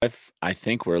I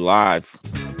think we're live.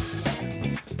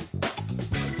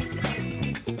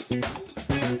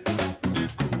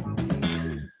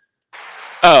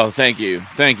 Oh, thank you.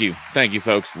 Thank you. Thank you,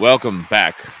 folks. Welcome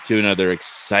back to another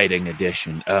exciting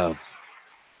edition of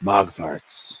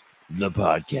Mogfarts, the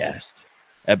podcast.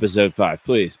 Episode 5.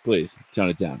 Please, tone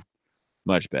it down.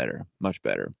 Much better. Much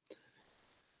better.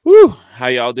 Woo! How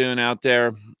y'all doing out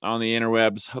there on the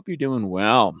interwebs? Hope you're doing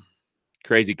well.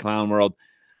 Crazy clown world.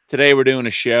 Today we're doing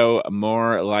a show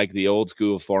more like the old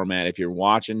school format. If you're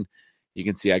watching, you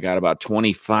can see I got about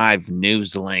 25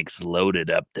 news links loaded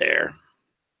up there.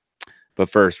 But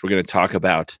first, we're going to talk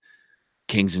about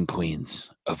kings and queens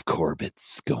of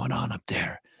Corbett's going on up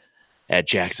there at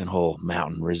Jackson Hole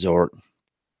Mountain Resort.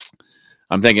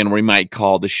 I'm thinking we might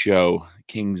call the show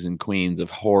Kings and Queens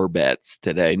of Horbets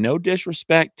today. No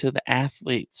disrespect to the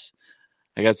athletes.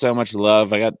 I got so much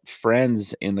love. I got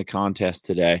friends in the contest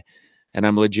today, and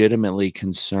I'm legitimately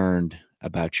concerned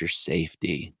about your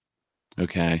safety.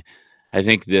 Okay. I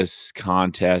think this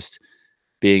contest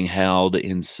being held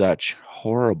in such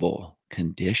horrible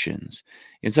conditions,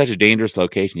 in such a dangerous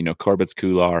location, Corbett's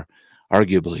Couloir,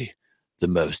 arguably the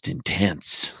most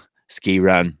intense ski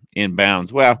run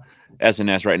inbounds. Well,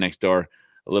 S&S right next door,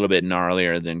 a little bit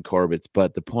gnarlier than Corbett's,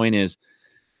 but the point is,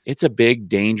 it's a big,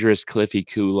 dangerous, cliffy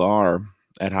couloir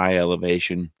at high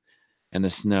elevation, and the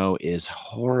snow is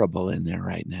horrible in there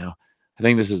right now. I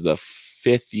think this is the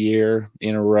 5th year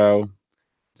in a row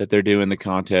that they're doing the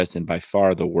contest, and by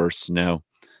far the worst snow.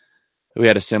 We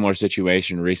had a similar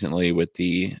situation recently with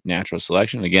the natural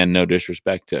selection. Again, no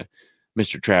disrespect to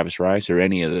Mr. Travis Rice or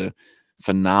any of the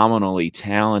phenomenally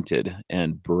talented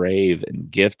and brave and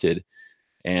gifted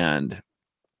and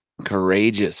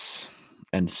courageous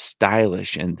and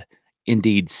stylish and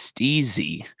indeed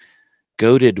steezy,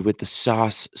 goated with the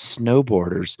sauce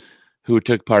snowboarders who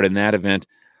took part in that event.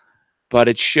 But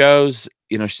it shows,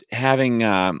 having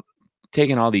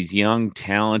taken all these young,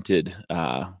 talented,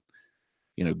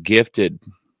 gifted,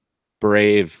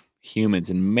 brave humans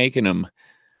and making them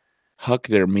huck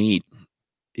their meat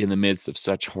in the midst of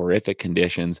such horrific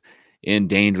conditions in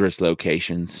dangerous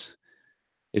locations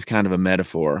is kind of a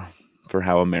metaphor for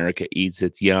how America eats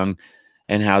its young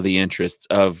and how the interests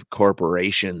of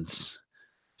corporations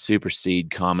supersede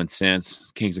common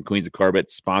sense. Kings and Queens of Corbett,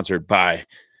 sponsored by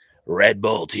Red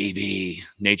Bull TV,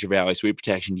 Nature Valley Sweet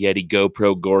Protection, Yeti,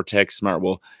 GoPro, Gore-Tex,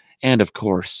 Smartwool, and of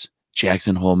course,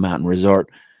 Jackson Hole Mountain Resort,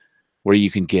 where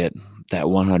you can get that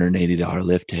 $180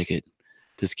 lift ticket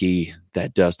to ski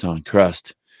that dust-on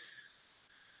crust.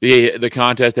 The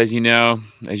contest, as you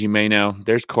may know,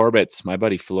 there's Corbett's. My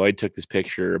buddy Floyd took this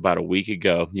picture about a week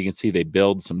ago. You can see they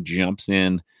build some jumps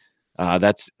in.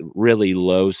 That's really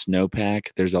low snowpack.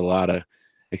 There's a lot of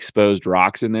exposed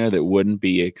rocks in there that wouldn't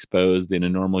be exposed in a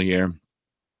normal year.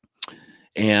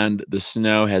 And the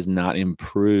snow has not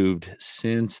improved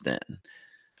since then.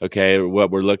 Okay, what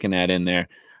we're looking at in there,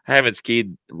 I haven't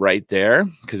skied right there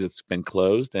because it's been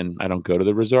closed and I don't go to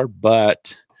the resort,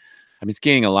 but I've been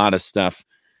skiing a lot of stuff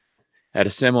at a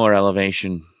similar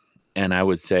elevation, and I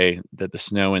would say that the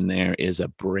snow in there is a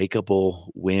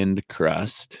breakable wind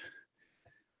crust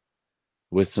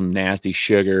with some nasty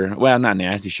sugar. Well, not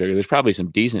nasty sugar. There's probably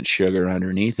some decent sugar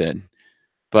underneath it,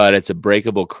 but it's a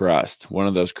breakable crust, one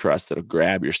of those crusts that'll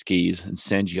grab your skis and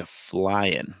send you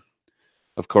flying.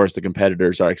 Of course, the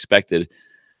competitors are expected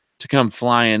to come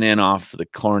flying in off the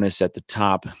cornice at the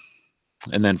top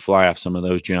and then fly off some of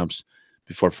those jumps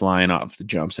before flying off the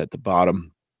jumps at the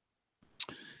bottom.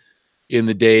 In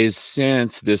the days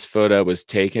since this photo was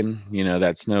taken,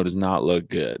 that snow does not look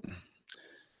good.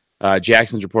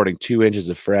 Jackson's reporting 2 inches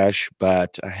of fresh,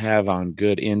 but I have on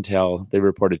good intel, they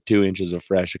reported 2 inches of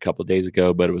fresh a couple days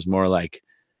ago, but it was more like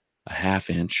a half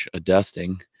inch, a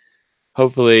dusting.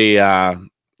 Hopefully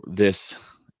this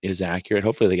is accurate.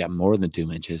 Hopefully they got more than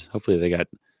 2 inches. Hopefully they got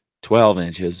 12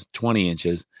 inches, 20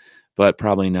 inches, but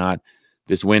probably not.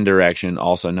 This wind direction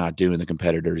also not doing the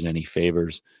competitors any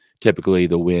favors. Typically,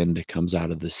 the wind comes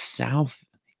out of the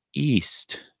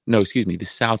southwest,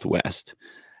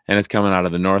 and it's coming out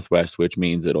of the northwest, which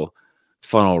means it'll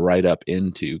funnel right up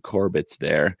into Corbett's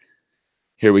there.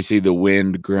 Here we see the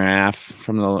wind graph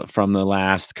from the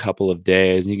last couple of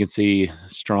days, and you can see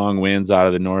strong winds out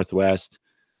of the northwest.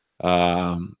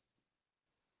 At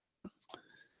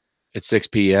 6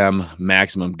 p.m.,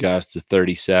 maximum gusts of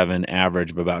 37,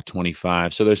 average of about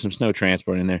 25. So there's some snow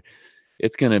transport in there.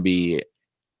 It's going to be,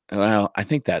 well, I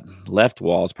think that left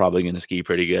wall is probably going to ski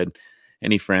pretty good.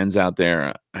 Any friends out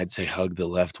there, I'd say hug the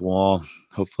left wall.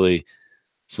 Hopefully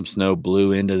some snow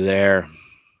blew into there.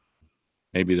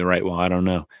 Maybe the right wall, I don't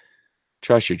know.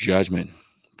 Trust your judgment.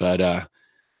 But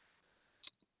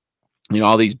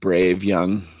all these brave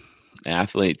young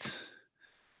athletes.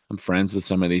 I'm friends with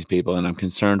some of these people, and I'm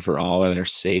concerned for all of their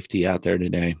safety out there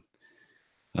today.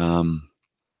 And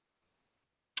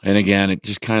again, it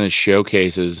just kind of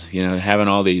showcases, having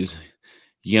all these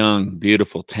young,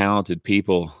 beautiful, talented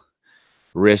people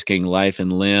risking life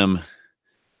and limb,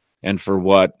 and for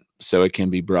what? So it can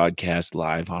be broadcast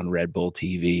live on Red Bull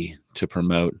TV to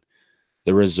promote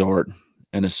the resort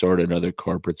and assorted other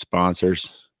corporate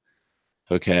sponsors.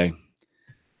 Okay.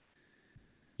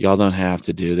 Y'all don't have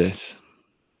to do this.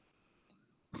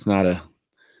 It's not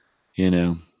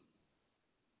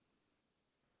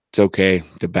it's okay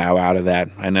to bow out of that.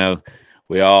 I know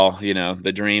we all,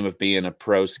 the dream of being a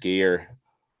pro skier,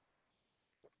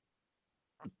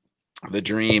 the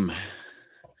dream,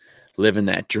 living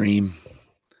that dream.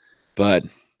 But,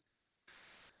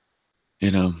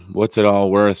 what's it all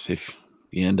worth if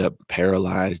you end up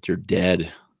paralyzed or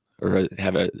dead or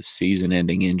have a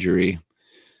season-ending injury,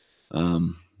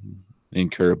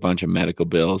 incur a bunch of medical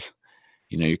bills?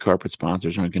 Your corporate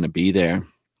sponsors aren't going to be there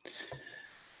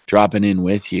dropping in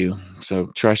with you. So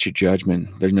trust your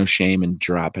judgment. There's no shame in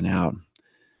dropping out.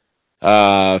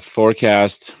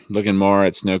 Forecast, looking more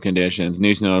at snow conditions.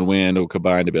 New snow and wind will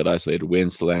combine to build isolated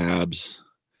wind slabs.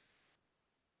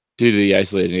 Due to the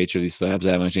isolated nature of these slabs,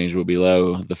 avalanche danger will be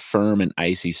low. The firm and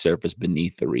icy surface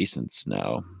beneath the recent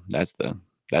snow. That's the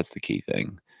key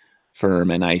thing. Firm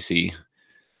and icy.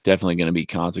 Definitely going to be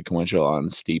consequential on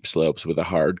steep slopes with a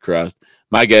hard crust.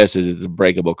 My guess is it's a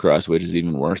breakable crust, which is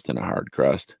even worse than a hard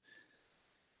crust.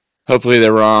 Hopefully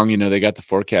they're wrong. They got the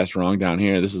forecast wrong down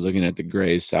here. This is looking at the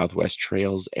Grays Southwest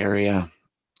Trails area.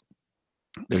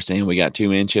 They're saying we got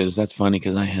 2 inches. That's funny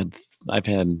because I've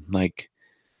had like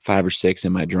 5 or 6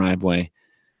 in my driveway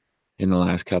in the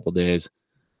last couple days.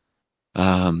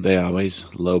 They always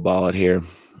lowball it here.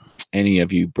 Any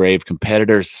of you brave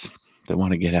competitors that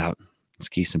want to get out,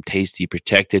 ski some tasty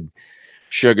protected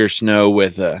sugar snow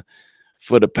with a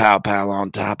foot of pow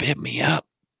on top, hit me up.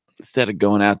 Instead of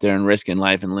going out there and risking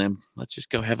life and limb, let's just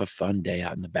go have a fun day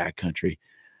out in the backcountry.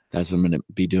 That's what I'm going to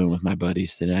be doing with my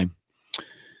buddies today.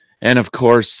 And of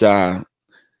course, the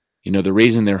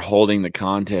reason they're holding the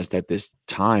contest at this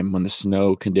time when the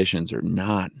snow conditions are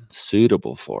not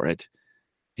suitable for it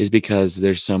is because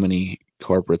there's so many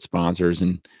corporate sponsors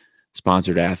and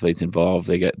sponsored athletes involved.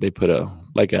 They put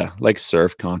like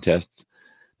surf contests.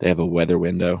 They have a weather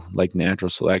window, like natural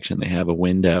selection. They have a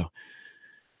window.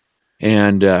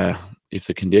 And if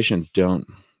the conditions don't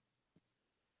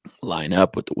line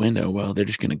up with the window, well, they're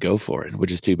just going to go for it,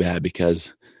 which is too bad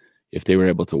because if they were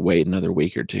able to wait another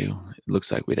week or two, it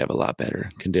looks like we'd have a lot better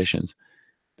conditions.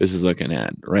 This is looking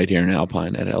at right here in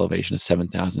Alpine at an elevation of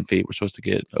 7,000 feet. We're supposed to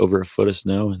get over a foot of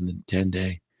snow in the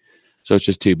 10-day. So it's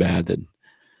just too bad that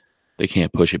they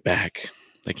can't push it back.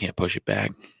 They can't push it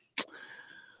back.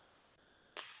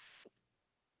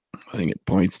 I think it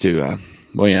points to,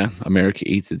 America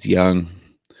eats its young,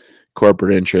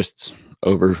 corporate interests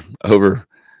over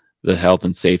the health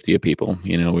and safety of people.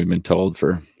 We've been told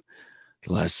for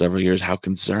the last several years how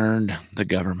concerned the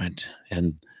government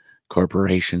and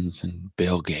corporations and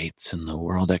Bill Gates and the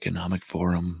World Economic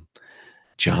Forum,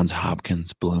 Johns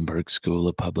Hopkins, Bloomberg School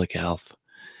of Public Health,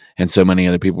 and so many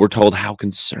other people were told how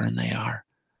concerned they are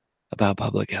about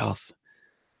public health.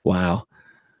 Wow.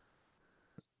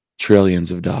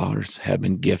 Trillions of dollars have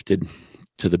been gifted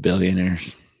to the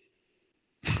billionaires.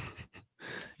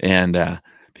 And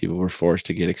people were forced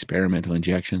to get experimental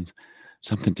injections.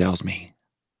 Something tells me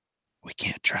we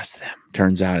can't trust them.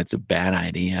 Turns out it's a bad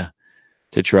idea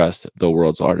to trust the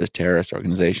world's largest terrorist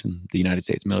organization, the United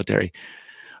States military,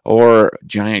 or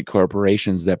giant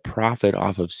corporations that profit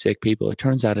off of sick people. It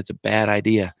turns out it's a bad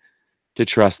idea to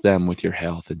trust them with your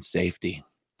health and safety.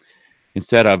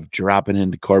 Instead of dropping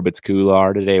into Corbett's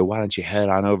Couloir today, why don't you head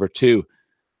on over to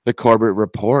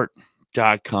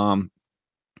thecorbettreport.com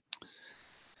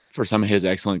for some of his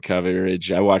excellent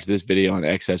coverage. I watched this video on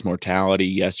excess mortality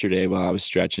yesterday while I was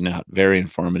stretching out. Very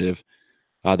informative.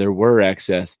 There were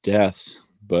excess deaths,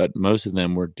 but most of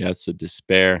them were deaths of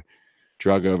despair,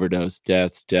 drug overdose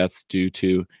deaths due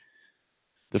to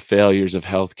the failures of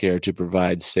healthcare to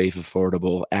provide safe,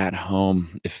 affordable,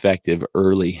 at-home, effective,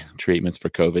 early treatments for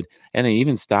COVID. And they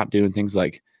even stopped doing things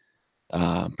like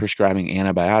prescribing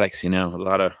antibiotics. A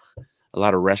lot of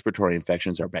respiratory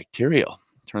infections are bacterial.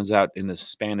 Turns out in the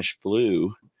Spanish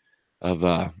flu of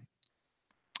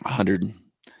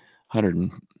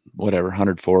 104,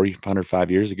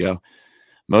 105 years ago,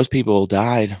 most people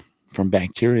died from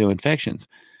bacterial infections.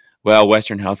 Well,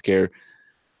 Western healthcare,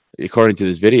 according to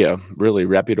this video, really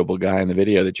reputable guy in the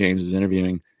video that James is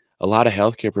interviewing, a lot of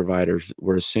healthcare providers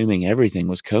were assuming everything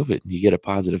was COVID. You get a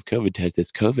positive COVID test,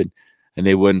 it's COVID. and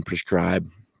they wouldn't prescribe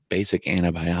basic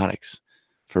antibiotics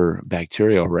for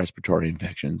bacterial respiratory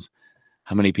infections.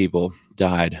 How many people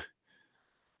died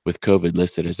with COVID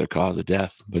listed as their cause of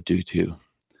death, but due to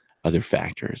other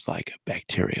factors like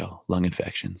bacterial lung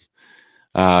infections?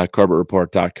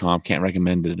 CorbettReport.com, can't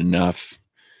recommend it enough.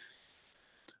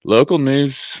 Local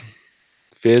news,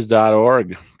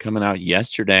 phys.org, coming out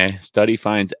yesterday. Study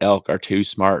finds elk are too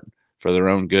smart for their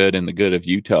own good and the good of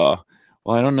Utah.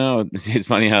 Well, I don't know. It's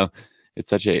funny how it's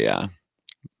such a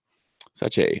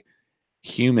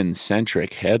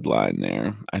human-centric headline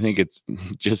there. I think it's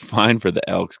just fine for the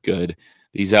elk's good.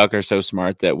 These elk are so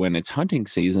smart that when it's hunting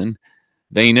season,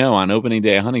 they know on opening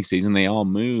day of hunting season, they all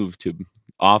move to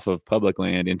off of public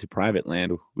land into private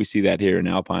land. We see that here in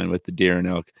Alpine with the deer and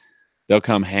elk. They'll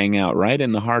come hang out right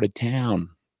in the heart of town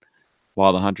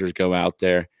while the hunters go out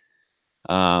there.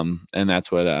 And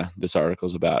that's what this article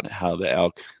is about, how the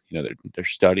elk, they're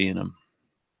studying them.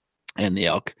 And the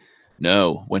elk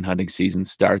know when hunting season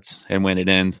starts and when it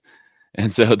ends.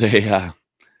 And so they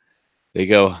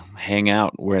go hang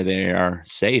out where they are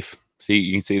safe. See,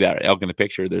 you can see that elk in the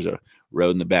picture. There's a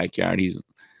road in the backyard.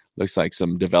 Looks like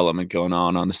some development going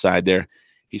on the side there.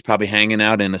 He's probably hanging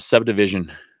out in a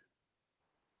subdivision.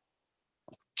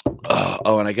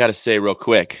 Oh, and I got to say real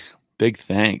quick, big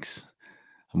thanks.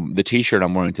 The t-shirt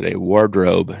I'm wearing today,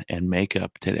 wardrobe and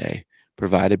makeup today,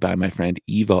 provided by my friend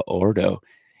Eva Ordo.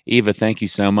 Eva, thank you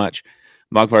so much.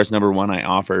 Mogfarts #1, I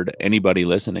offered anybody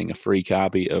listening a free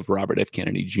copy of Robert F.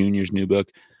 Kennedy Jr.'s new book,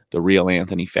 The Real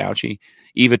Anthony Fauci.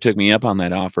 Eva took me up on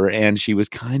that offer, and she was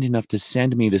kind enough to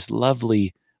send me this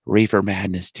lovely Reefer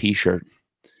Madness t-shirt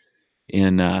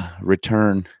in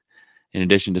return, in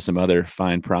addition to some other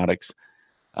fine products.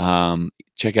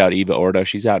 Check out Eva Ordo.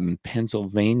 She's out in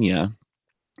Pennsylvania,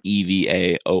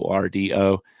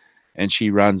 EVAORDO, and she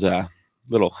runs a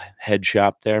little head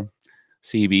shop there,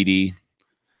 CBD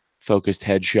focused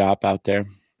head shop out there.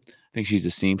 I think she's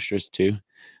a seamstress too.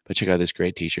 But check out this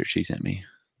great t-shirt she sent me.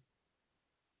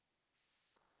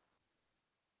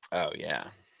 Oh yeah,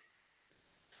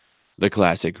 the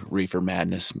classic Reefer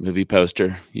Madness movie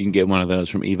poster. You can get one of those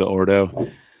from Eva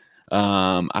Ordo.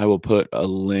 I will put a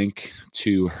link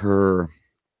to her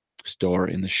store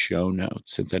in the show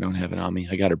notes since I don't have it on me.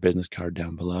 I got her business card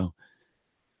down below,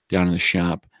 down in the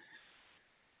shop.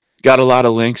 Got a lot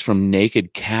of links from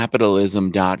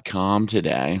nakedcapitalism.com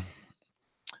today.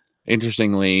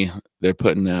 Interestingly, they're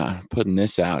putting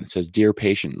this out. It says, "Dear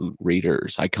patient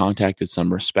readers, I contacted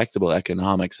some respectable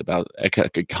economists about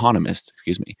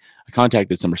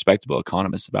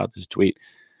this tweet.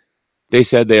 They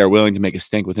said they are willing to make a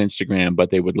stink with Instagram,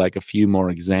 but they would like a few more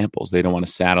examples. They don't want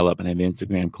to saddle up and have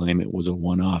Instagram claim it was a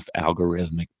one-off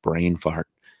algorithmic brain fart.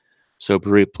 So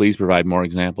please provide more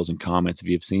examples and comments if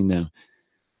you've seen them."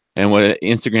 And what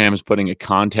Instagram is putting a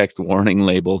context warning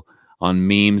label on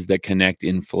memes that connect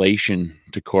inflation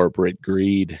to corporate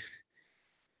greed.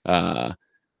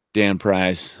 Dan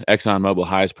Price, ExxonMobil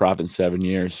highest profit in 7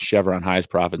 years. Chevron highest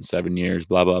profit in 7 years.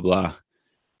 Blah, blah, blah.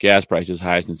 Gas prices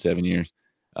highest in 7 years.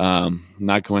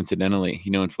 Not coincidentally,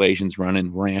 inflation's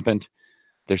running rampant.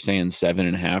 They're saying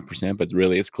 7.5%, but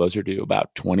really it's closer to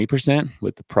about 20%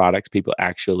 with the products people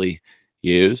actually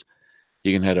use.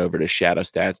 You can head over to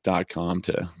shadowstats.com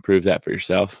to prove that for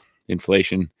yourself.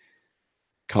 Inflation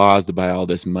caused by all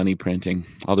this money printing,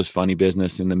 all this funny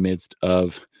business in the midst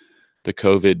of the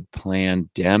COVID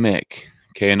pandemic.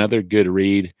 Okay, another good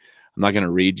read. I'm not going to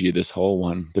read you this whole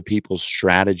one. The People's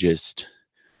Strategist,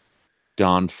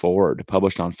 Don Ford,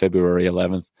 published on February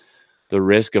 11th. The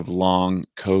Risk of Long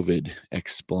COVID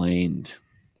Explained.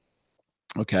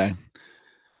 Okay.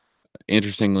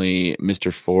 Interestingly,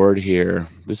 Mr. Ford here,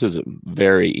 this is a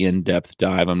very in-depth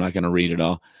dive. I'm not going to read it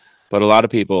all. But a lot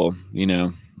of people,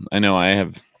 I know I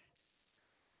have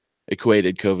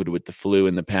equated COVID with the flu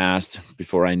in the past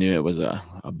before I knew it was a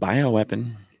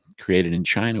bioweapon created in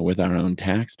China with our own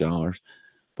tax dollars.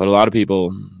 But a lot of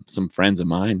people, some friends of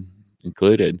mine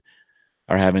included,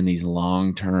 are having these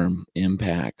long-term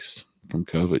impacts from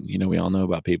COVID. We all know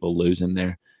about people losing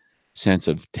their sense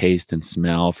of taste and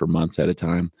smell for months at a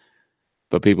time.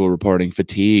 But people reporting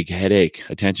fatigue, headache,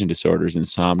 attention disorders,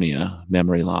 insomnia,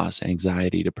 memory loss,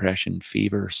 anxiety, depression,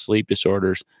 fever, sleep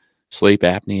disorders, sleep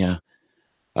apnea,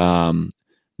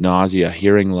 nausea,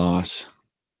 hearing loss,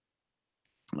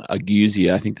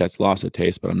 ageusia, I think that's loss of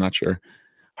taste, but I'm not sure,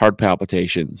 heart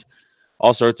palpitations,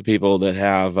 all sorts of people that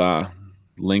have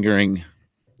lingering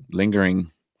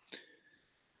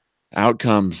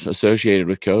outcomes associated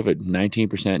with COVID.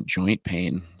 19% joint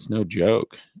pain. It's no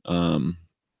joke.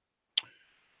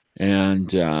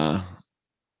 And I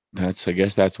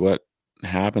guess that's what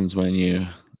happens when you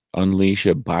unleash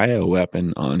a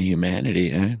bioweapon on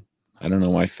humanity. I don't know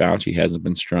why Fauci hasn't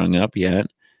been strung up yet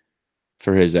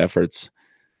for his efforts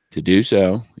to do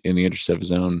so in the interest of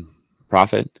his own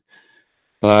profit.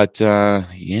 But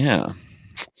yeah,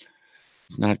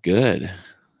 it's not good.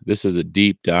 This is a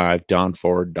deep dive,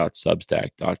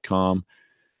 donford.substack.com.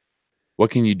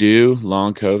 What can you do?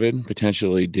 Long COVID,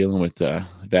 potentially dealing with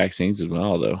vaccines as well,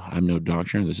 although I'm no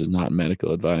doctor. This is not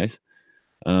medical advice.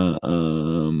 God,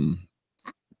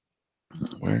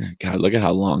 look at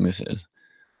how long this is.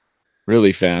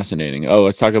 Really fascinating. Oh,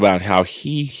 let's talk about how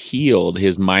he healed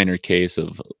his minor case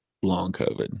of long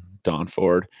COVID, Don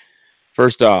Ford.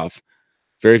 First off,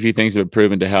 very few things have been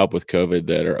proven to help with COVID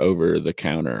that are over the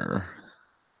counter.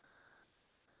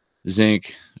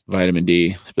 Zinc, vitamin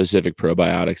D, specific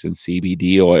probiotics, and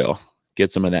CBD oil.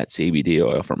 Get some of that CBD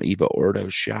oil from Eva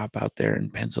Ordo's shop out there in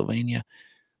Pennsylvania.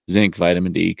 Zinc,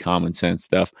 vitamin D, common sense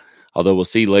stuff. Although we'll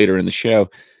see later in the show,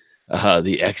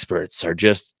 the experts are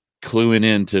just cluing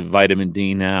into vitamin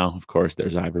D now. Of course,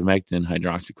 there's ivermectin,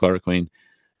 hydroxychloroquine,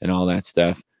 and all that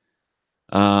stuff.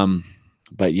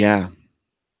 But yeah,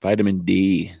 vitamin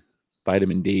D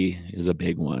is a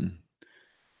big one.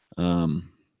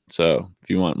 So if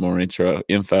you want more info,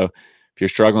 if you're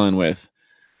struggling with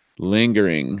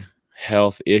lingering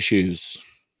health issues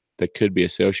that could be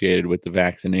associated with the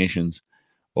vaccinations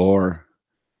or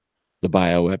the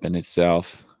bioweapon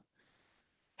itself,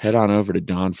 head on over to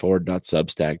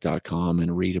donford.substack.com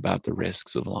and read about the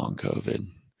risks of long COVID.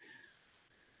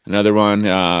 Another one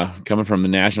coming from the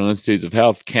National Institutes of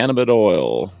Health, cannabis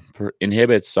oil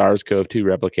inhibits SARS-CoV-2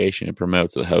 replication and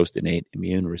promotes the host innate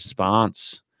immune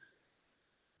response.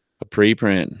 A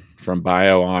preprint from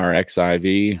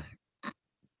BioRxiv.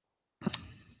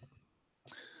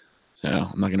 So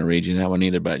I'm not going to read you that one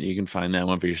either, but you can find that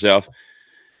one for yourself.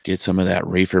 Get some of that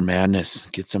reefer madness.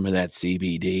 Get some of that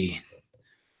CBD.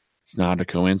 It's not a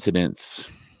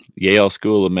coincidence. Yale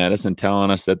School of Medicine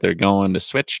telling us that they're going to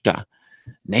switch to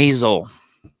nasal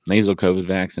COVID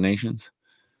vaccinations.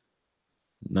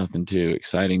 Nothing too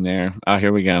exciting there. Oh,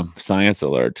 here we go. Science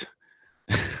alert.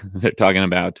 They're talking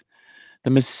about the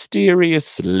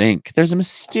mysterious link. There's a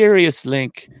mysterious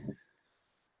link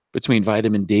between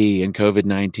vitamin D and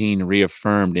COVID-19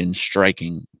 reaffirmed in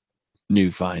striking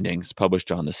new findings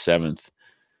published on the 7th.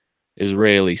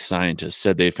 Israeli scientists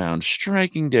said they found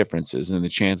striking differences in the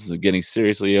chances of getting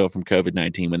seriously ill from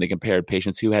COVID-19 when they compared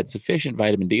patients who had sufficient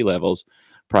vitamin D levels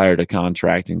prior to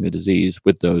contracting the disease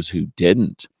with those who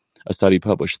didn't. A study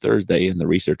published Thursday in the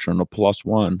research journal PLOS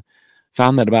ONE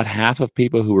found that about half of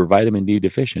people who were vitamin D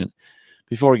deficient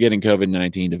before getting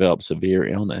COVID-19 developed severe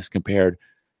illness, compared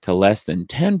to less than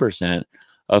 10%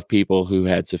 of people who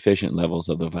had sufficient levels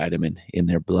of the vitamin in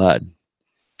their blood.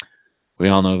 We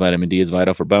all know vitamin D is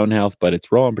vital for bone health, but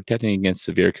its role in protecting against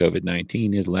severe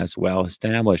COVID-19 is less well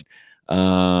established.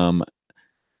 No,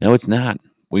 it's not.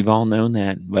 We've all known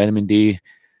that. Vitamin D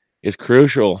is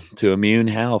crucial to immune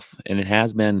health, and it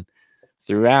has been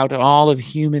throughout all of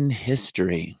human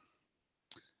history.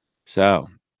 So,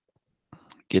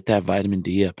 get that vitamin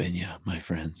D up in you, my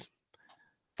friends.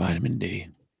 Vitamin D.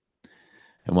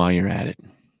 And while you're at it,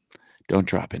 don't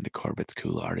drop into Corbett's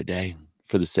Coular today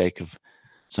for the sake of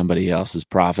somebody else's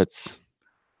profits.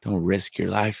 Don't risk your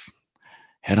life.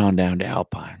 Head on down to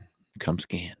Alpine. Come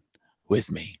skiing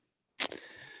with me. Of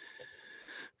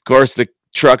course, the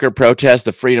trucker protest,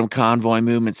 the Freedom Convoy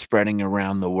movement spreading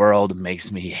around the world makes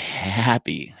me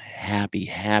happy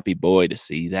boy to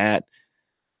see that.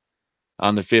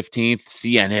 On the 15th,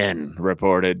 CNN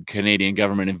reported Canadian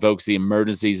government invokes the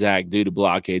Emergencies Act due to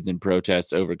blockades and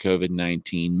protests over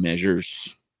COVID-19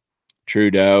 measures.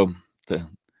 Trudeau, the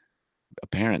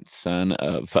apparent son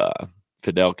of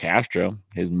Fidel Castro,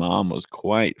 his mom was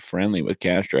quite friendly with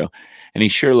Castro,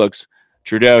 and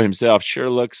Trudeau himself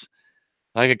sure looks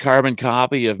like a carbon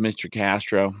copy of Mr.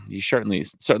 Castro. He certainly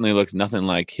looks nothing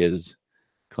like his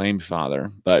claimed father,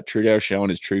 but Trudeau showing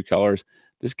his true colors.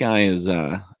 This guy is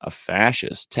a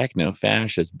fascist,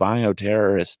 techno-fascist,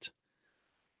 bioterrorist,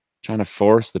 trying to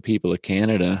force the people of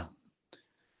Canada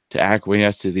to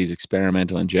acquiesce to these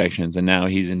experimental injections, and now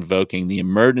he's invoking the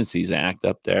Emergencies Act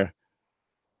up there,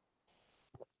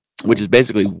 which is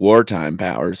basically wartime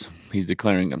powers. He's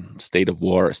declaring a state of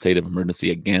war, a state of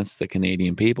emergency against the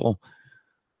Canadian people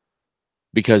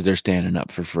because they're standing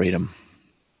up for freedom.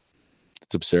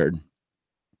 It's absurd.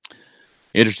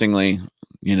 Interestingly,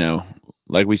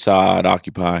 like we saw at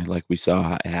Occupy, like we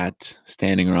saw at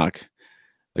Standing Rock,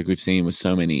 like we've seen with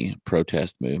so many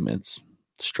protest movements,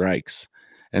 strikes,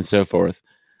 and so forth,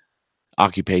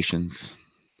 occupations,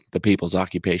 the people's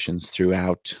occupations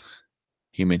throughout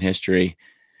human history,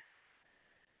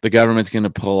 the government's going to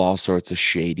pull all sorts of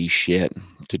shady shit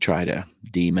to try to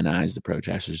demonize the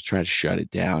protesters, try to shut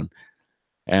it down.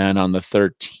 And on the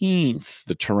 13th,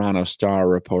 the Toronto Star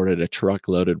reported a truck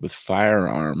loaded with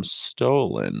firearms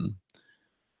stolen.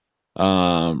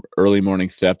 Early morning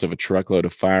theft of a truckload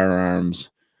of firearms.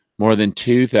 More than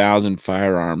 2,000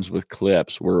 firearms with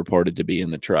clips were reported to be in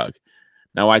the truck.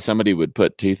 Now, why somebody would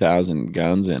put 2,000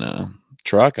 guns in a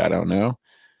truck, I don't know.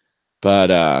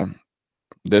 But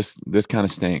this kind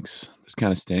of stinks. This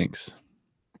kind of stinks.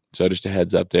 So just a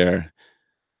heads up there.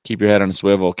 Keep your head on a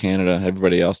swivel, Canada.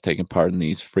 Everybody else taking part in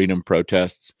these freedom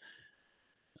protests.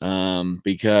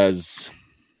 Because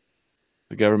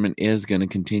the government is going to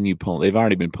continue pulling. They've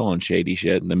already been pulling shady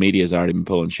shit, and the media has already been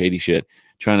pulling shady shit,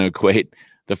 trying to equate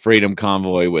the freedom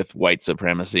convoy with white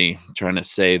supremacy, trying to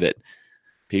say that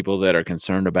people that are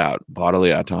concerned about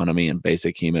bodily autonomy and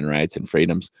basic human rights and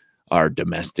freedoms are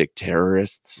domestic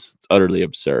terrorists. It's utterly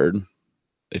absurd.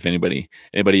 If anybody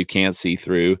who can't see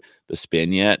through the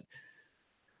spin yet,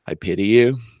 I pity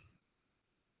you.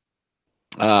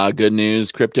 Good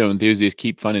news. Crypto enthusiasts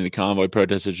keep funding the convoy.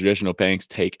 Protesters, traditional banks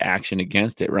take action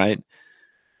against it, right?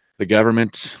 The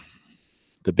government,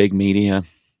 the big media,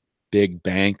 big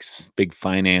banks, big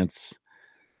finance,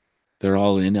 they're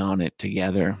all in on it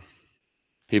together.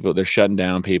 People, they're shutting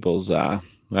down people's, I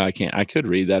could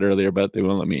read that earlier, but they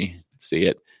won't let me see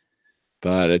it.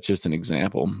 But it's just an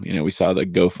example. We saw the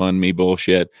GoFundMe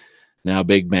bullshit. Now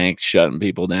big banks shutting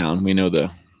people down. We know the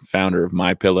founder of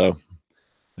MyPillow,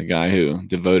 the guy who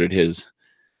devoted his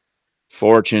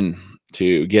fortune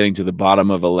to getting to the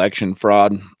bottom of election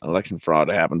fraud. Election fraud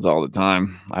happens all the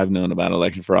time. I've known about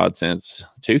election fraud since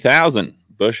 2000,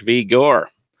 Bush v. Gore,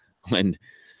 when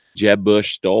Jeb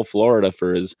Bush stole Florida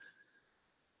for his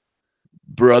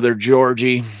brother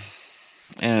Georgie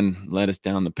and led us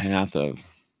down the path of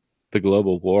the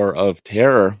global war of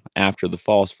terror after the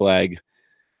false flag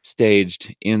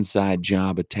staged inside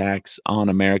job attacks on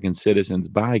American citizens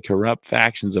by corrupt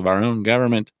factions of our own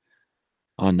government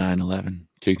on 9/11,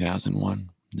 2001,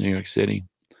 New York City.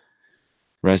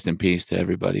 Rest in peace to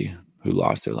everybody who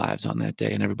lost their lives on that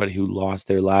day and everybody who lost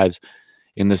their lives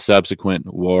in the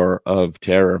subsequent war of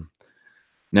terror.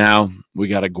 Now we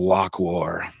got a guac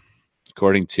war.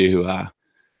 According to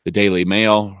the Daily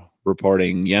Mail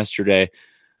reporting yesterday,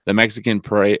 the Mexican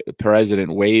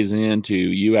president weighs into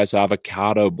U.S.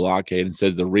 avocado blockade and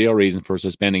says the real reason for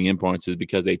suspending imports is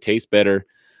because they taste better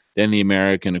than the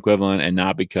American equivalent and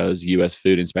not because U.S.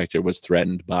 food inspector was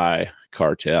threatened by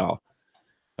cartel.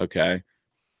 Okay.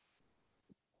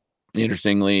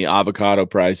 Interestingly, avocado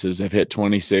prices have hit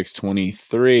 26,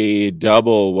 23,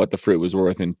 double what the fruit was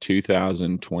worth in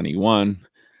 2021,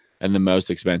 and the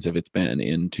most expensive it's been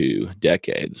in 2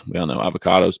 decades. We all know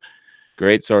avocados,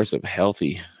 great source of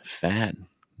healthy fat,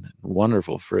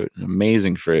 wonderful fruit,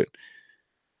 amazing fruit.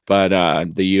 But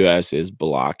the U.S. is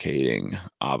blockading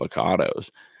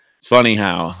avocados. It's funny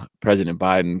how President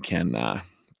Biden can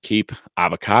keep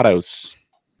avocados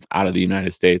out of the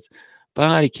United States,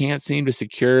 but he can't seem to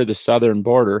secure the southern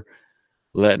border,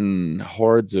 letting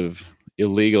hordes of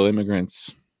illegal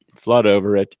immigrants flood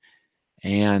over it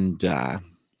and,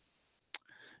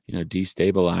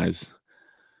 destabilize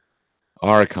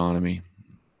our economy,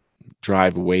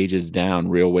 drive wages down,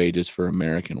 real wages for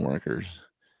American workers.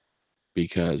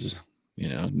 Because,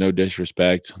 no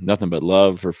disrespect, nothing but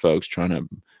love for folks trying to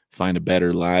find a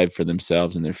better life for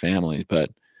themselves and their families. But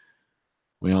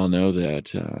we all know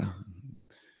that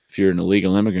if you're an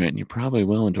illegal immigrant, you're probably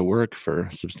willing to work for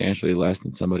substantially less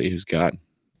than somebody who's got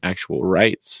actual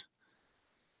rights.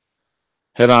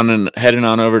 Heading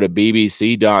on over to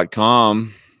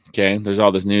bbc.com. Okay, there's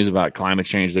all this news about climate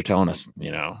change. They're telling us,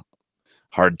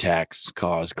 hard tax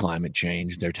cause climate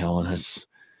change. They're telling us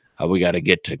we got to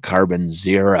get to carbon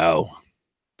zero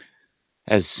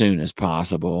as soon as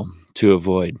possible to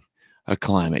avoid a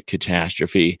climate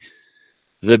catastrophe.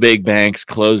 The big banks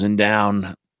closing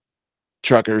down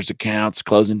truckers' accounts,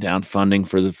 closing down funding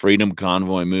for the Freedom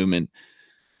Convoy movement.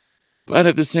 But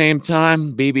at the same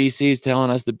time, BBC is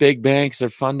telling us the big banks are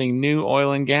funding new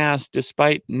oil and gas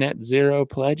despite net zero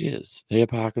pledges. The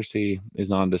hypocrisy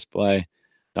is on display.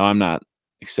 Now, I'm not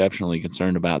exceptionally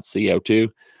concerned about CO2.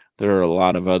 There are a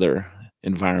lot of other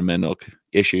environmental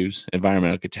issues,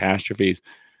 environmental catastrophes,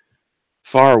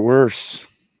 far worse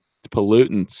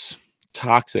pollutants,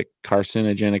 toxic,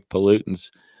 carcinogenic pollutants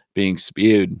being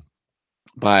spewed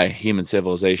by human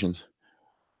civilizations.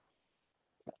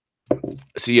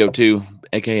 CO2,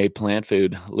 aka plant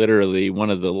food, literally one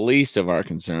of the least of our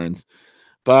concerns.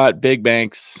 But big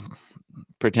banks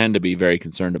pretend to be very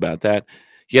concerned about that.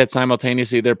 Yet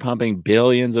simultaneously, they're pumping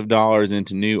billions of dollars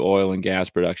into new oil and gas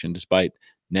production despite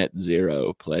net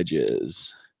zero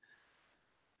pledges.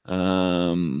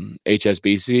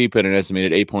 HSBC put an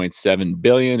estimated $8.7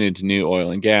 billion into new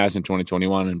oil and gas in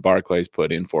 2021, and Barclays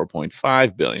put in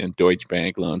 $4.5 billion. Deutsche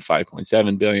Bank loaned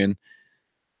 $5.7 billion,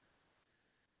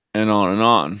 and on and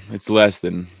on. It's less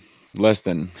than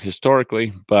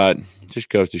historically, but it just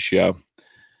goes to show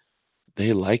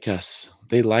they like us.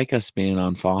 They like us being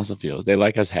on fossil fuels. They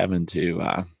like us having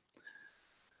to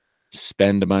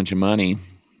spend a bunch of money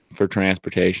for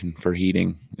transportation, for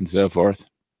heating, and so forth.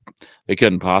 They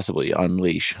couldn't possibly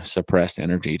unleash suppressed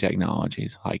energy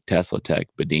technologies like Tesla tech,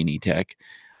 Bedini tech,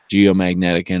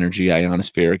 geomagnetic energy,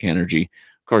 ionospheric energy,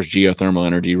 of course, geothermal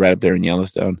energy right up there in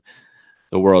Yellowstone.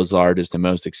 The world's largest and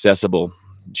most accessible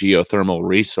geothermal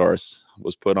resource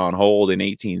was put on hold in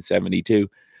 1872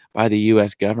 by the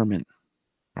U.S. government,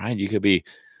 right? You could be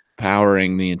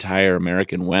powering the entire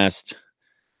American West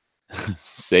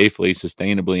safely,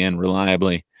 sustainably, and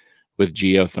reliably with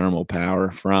geothermal power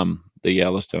from the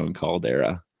Yellowstone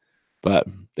caldera, but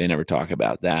they never talk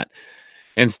about that.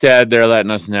 Instead, they're letting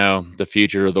us know the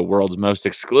future of the world's most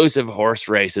exclusive horse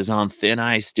race is on thin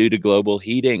ice due to global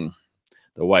heating.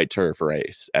 The white turf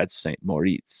race at St.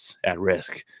 Moritz at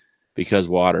risk because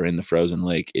water in the frozen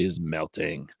lake is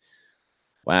melting.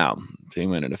 Wow. See,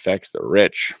 when it affects the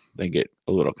rich, they get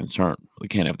a little concerned. They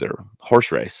can't have their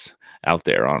horse race out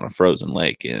there on a frozen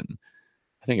lake in,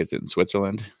 I think it's in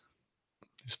Switzerland.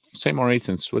 Is St. Moritz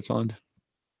in Switzerland?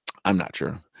 I'm not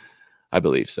sure. I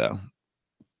believe so.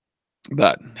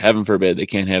 But heaven forbid they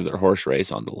can't have their horse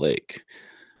race on the lake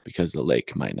because the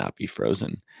lake might not be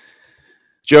frozen.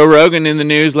 Joe Rogan in the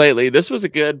news lately. This was a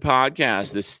good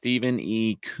podcast, the Stephen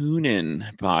E.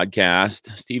 Coonan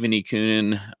podcast. Stephen E.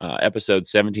 Coonan, episode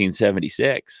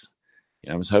 1776.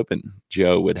 I was hoping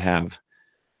Joe would have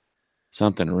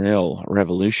something real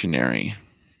revolutionary,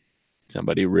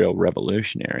 somebody real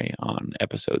revolutionary on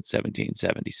episode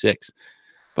 1776.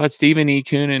 But Stephen E.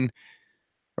 Coonan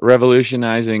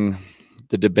revolutionizing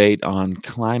the debate on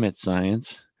climate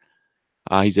science.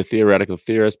 He's a theoretical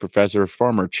theorist, professor,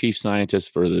 former chief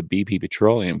scientist for the BP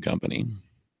Petroleum Company,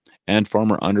 and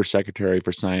former undersecretary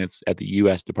for science at the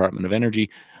U.S. Department of Energy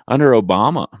under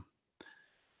Obama.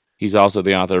 He's also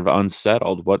the author of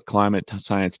Unsettled, What Climate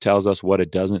Science Tells Us, What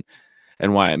It Doesn't,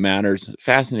 and Why It Matters.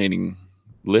 Fascinating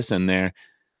listen there.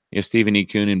 Stephen E.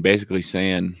 Coonan basically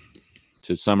saying,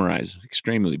 to summarize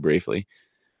extremely briefly,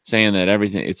 saying that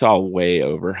everything, it's all way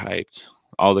overhyped.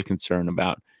 All the concern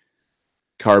about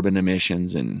carbon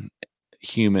emissions and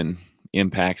human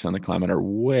impacts on the climate are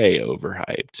way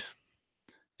overhyped.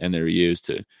 And they're used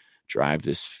to drive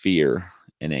this fear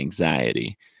and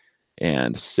anxiety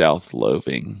and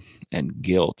self-loathing and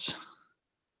guilt,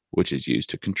 which is used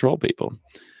to control people.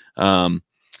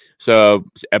 So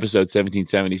episode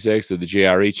 1776 of the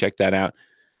JRE, check that out.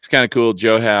 It's kind of cool.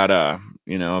 Joe had a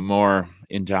more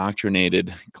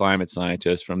indoctrinated climate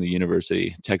scientist from the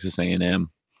University of Texas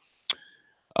A&M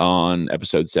on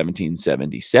episode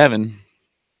 1777,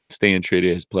 staying true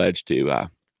to his pledge to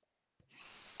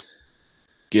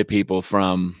get people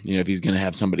from, if he's going to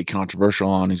have somebody controversial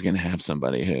on, he's going to have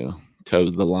somebody who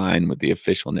toes the line with the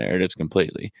official narratives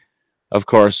completely. Of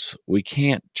course, we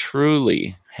can't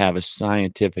truly have a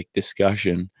scientific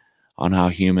discussion on how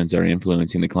humans are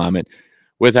influencing the climate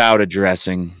without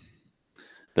addressing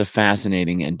the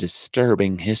fascinating and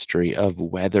disturbing history of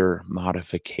weather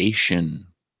modification.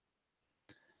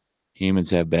 Humans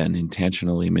have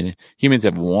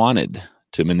wanted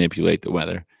to manipulate the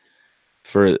weather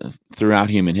throughout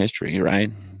human history, right?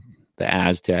 The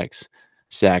Aztecs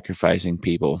sacrificing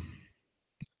people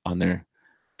on their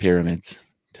pyramids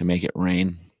to make it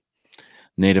rain.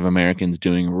 Native Americans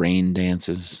doing rain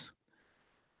dances.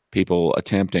 People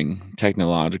attempting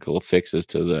technological fixes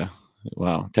to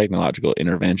technological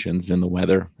interventions in the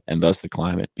weather and thus the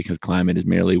climate, because climate is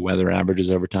merely weather averages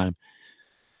over time.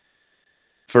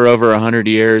 For over 100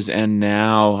 years, and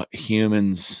now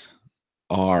humans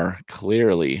are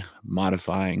clearly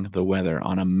modifying the weather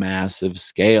on a massive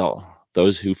scale.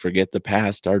 Those who forget the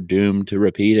past are doomed to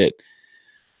repeat it.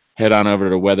 Head on over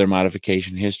to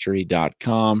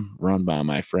weathermodificationhistory.com, run by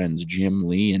my friends Jim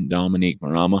Lee and Dominique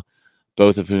Marama,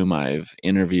 both of whom I've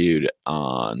interviewed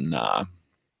on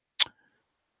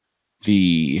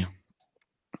the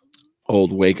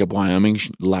old Wake Up Wyoming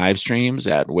live streams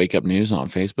at Wake Up News on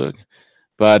Facebook.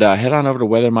 But head on over to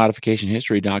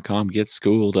weathermodificationhistory.com, get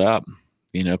schooled up.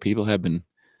 People have been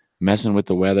messing with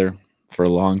the weather for a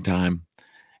long time,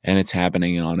 and it's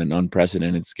happening on an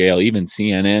unprecedented scale. Even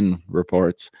CNN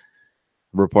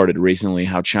reported recently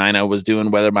how China was doing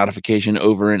weather modification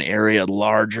over an area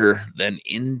larger than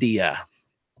India.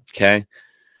 Okay?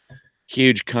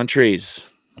 Huge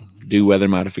countries do weather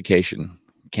modification.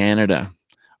 Canada,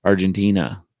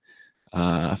 Argentina,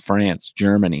 France,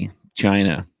 Germany,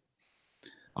 China,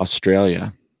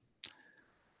 Australia.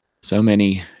 So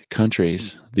many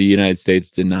countries. The United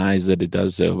States denies that it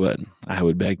does so, but I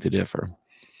would beg to differ.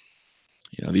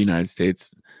 The United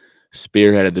States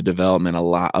spearheaded the development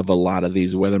of a lot of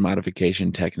these weather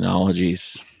modification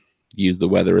technologies, used the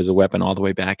weather as a weapon all the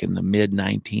way back in the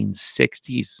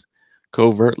mid-1960s,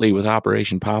 covertly with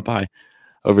Operation Popeye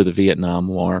over the Vietnam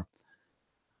War.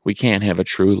 We can't have a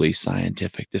truly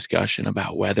scientific discussion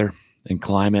about weather and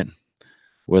climate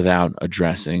without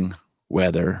addressing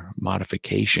weather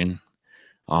modification,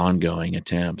 ongoing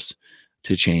attempts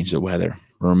to change the weather.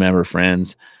 Remember,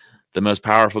 friends, the most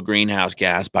powerful greenhouse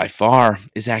gas by far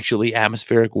is actually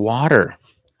atmospheric water,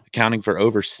 accounting for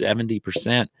over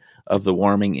 70% of the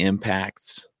warming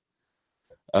impacts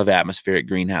of atmospheric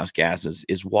greenhouse gases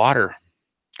is water,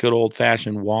 good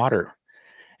old-fashioned water.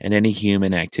 And any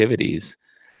human activities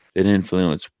that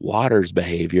influence water's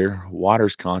behavior,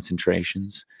 water's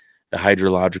concentrations, the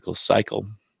hydrological cycle,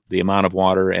 the amount of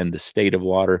water and the state of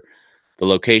water, the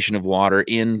location of water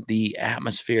in the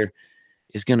atmosphere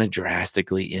is going to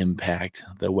drastically impact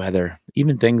the weather.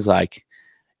 Even things like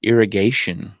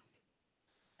irrigation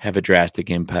have a drastic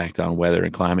impact on weather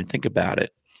and climate. Think about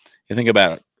it. You think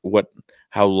about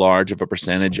how large of a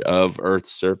percentage of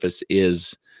Earth's surface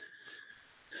is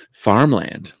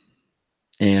farmland.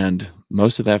 And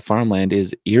most of that farmland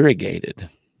is irrigated.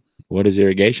 What is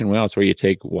irrigation? Well, it's where you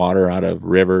take water out of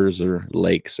rivers or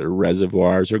lakes or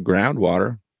reservoirs or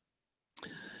groundwater,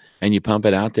 and you pump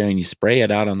it out there and you spray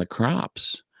it out on the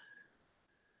crops.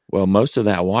 Well, most of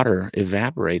that water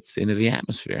evaporates into the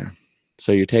atmosphere.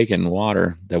 So you're taking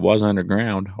water that was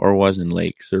underground or was in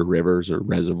lakes or rivers or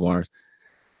reservoirs,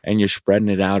 and you're spreading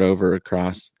it out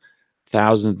across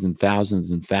thousands and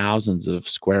thousands and thousands of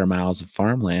square miles of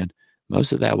farmland.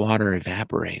 Most of that water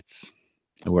evaporates.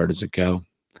 And where does it go?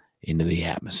 Into the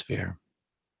atmosphere.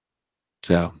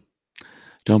 So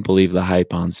don't believe the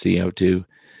hype on CO2.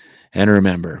 And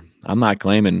remember, I'm not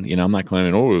claiming,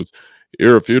 it's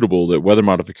irrefutable that weather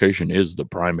modification is the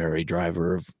primary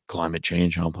driver of climate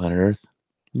change on planet Earth.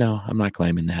 No, I'm not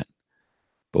claiming that.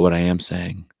 But what I am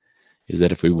saying is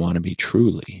that if we want to be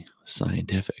truly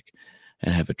scientific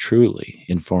and have a truly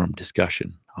informed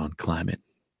discussion on climate,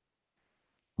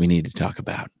 we need to talk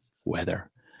about weather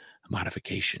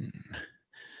modification.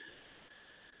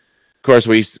 Of course,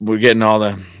 we're getting all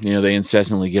the, they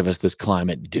incessantly give us this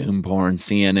climate doom porn.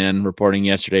 CNN reporting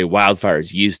yesterday,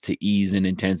 wildfires used to ease in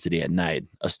intensity at night.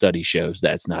 A study shows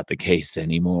that's not the case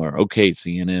anymore. Okay,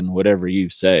 CNN, whatever you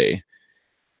say.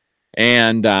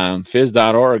 And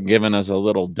Phys.org giving us a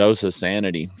little dose of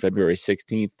sanity. February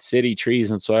 16th, city trees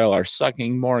and soil are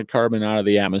sucking more carbon out of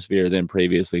the atmosphere than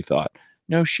previously thought.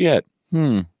 No shit.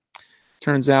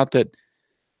 Turns out that,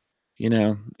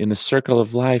 in the circle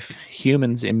of life,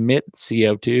 humans emit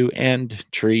CO2 and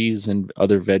trees and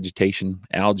other vegetation,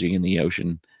 algae in the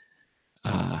ocean,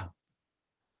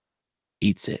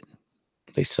 eats it.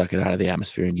 They suck it out of the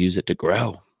atmosphere and use it to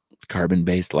grow. It's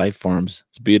carbon-based life forms.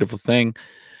 It's a beautiful thing.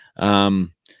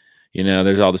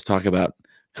 There's all this talk about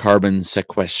carbon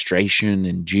sequestration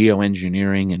and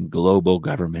geoengineering and global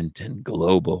government and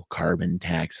global carbon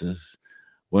taxes,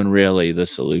 when really the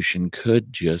solution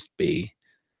could just be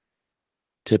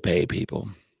to pay people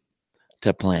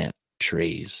to plant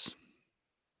trees,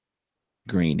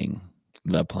 greening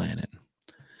the planet.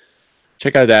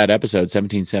 Check out that episode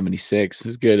 1776.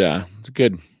 It's good. It's a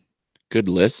good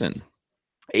listen.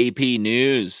 AP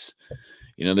News.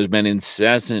 There's been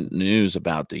incessant news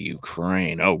about the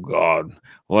Ukraine. Oh God,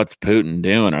 what's Putin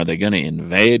doing? Are they going to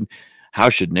invade? How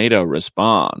should NATO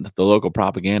respond? The local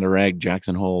propaganda rag,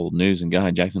 Jackson Hole News and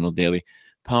Guide, Jackson Hole Daily,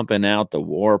 pumping out the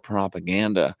war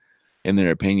propaganda in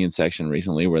their opinion section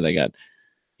recently, where they got,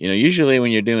 usually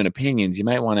when you're doing opinions, you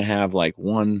might want to have like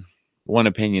one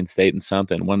opinion stating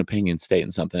something, one opinion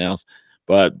stating something else,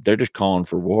 but they're just calling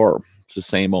for war. It's the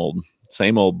same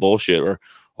old bullshit.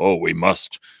 Or, we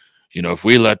must, if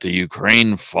we let the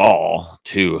Ukraine fall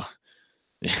to,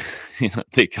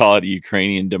 they call it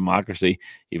Ukrainian democracy,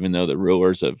 even though the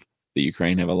rulers of the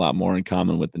Ukraine have a lot more in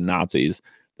common with the Nazis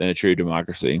than a true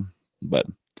democracy. But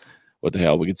what the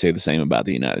hell, we could say the same about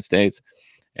the United States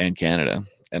and Canada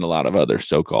and a lot of other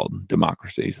so-called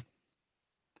democracies.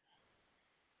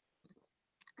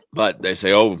 But they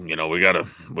say, we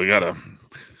gotta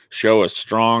show a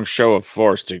strong show of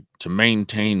force to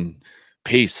maintain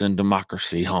peace and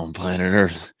democracy on planet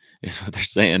Earth, is what they're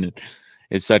saying.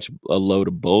 It's such a load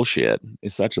of bullshit.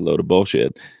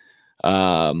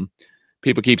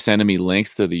 People keep sending me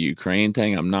links to the Ukraine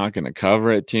thing. I'm not going to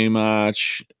cover it too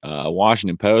much.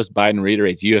 Washington Post, Biden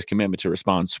reiterates U.S. commitment to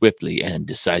respond swiftly and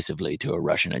decisively to a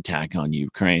Russian attack on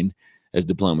Ukraine as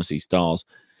diplomacy stalls.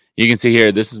 You can see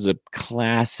here, this is a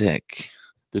classic,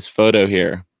 this photo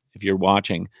here, if you're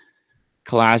watching,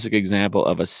 classic example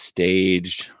of a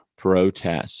staged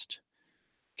protest.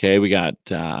 Okay, we got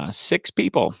six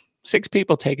people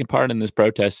taking part in this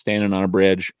protest, standing on a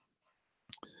bridge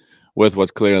with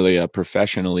what's clearly a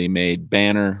professionally made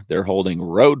banner. They're holding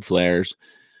road flares.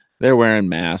 They're wearing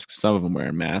masks, some of them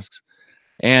wearing masks.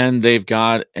 And they've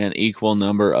got an equal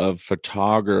number of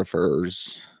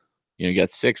photographers. You got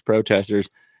six protesters,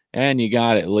 and you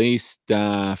got at least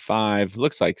five.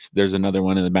 Looks like there's another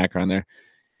one in the background there.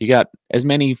 You got as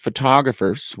many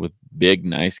photographers with big,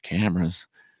 nice cameras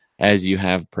as you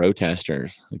have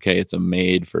protesters. Okay, it's a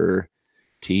made for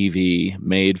TV,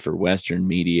 made for Western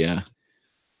media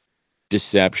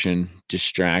deception,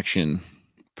 distraction,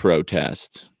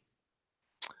 protest.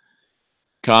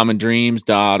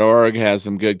 commondreams.org has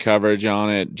some good coverage on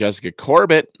it. Jessica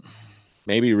Corbett,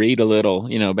 maybe read a little,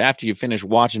 after you finish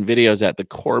watching videos at the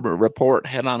Corbett Report,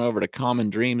 head on over to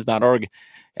commondreams.org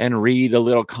and read a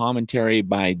little commentary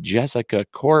by Jessica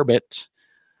Corbett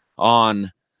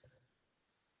on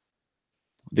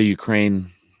the Ukraine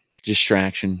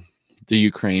distraction, the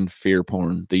Ukraine fear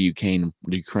porn, the Ukraine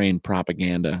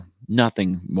propaganda.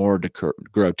 Nothing more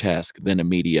grotesque than a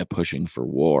media pushing for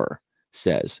war,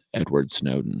 says Edward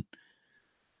Snowden.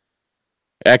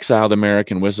 Exiled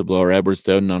American whistleblower Edward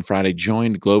Snowden on Friday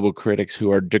joined global critics who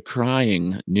are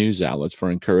decrying news outlets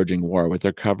for encouraging war with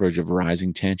their coverage of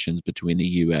rising tensions between the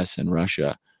U.S. and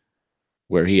Russia,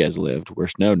 where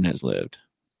Snowden has lived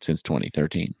since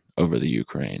 2013 over the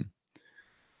Ukraine.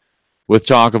 With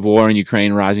talk of war in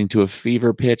Ukraine rising to a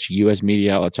fever pitch, U.S.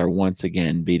 media outlets are once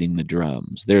again beating the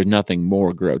drums. There's nothing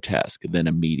more grotesque than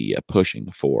a media pushing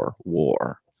for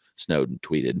war, Snowden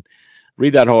tweeted.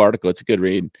 Read that whole article. It's a good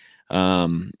read.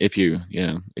 If you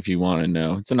want to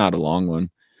know. It's not a long one,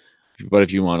 but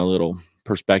if you want a little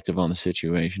perspective on the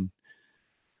situation.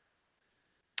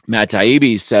 Matt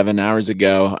Taibbi, 7 hours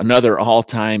ago, another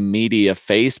all-time media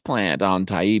faceplant on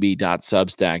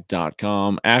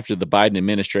taibbi.substack.com after the Biden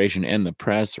administration and the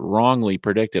press wrongly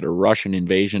predicted a Russian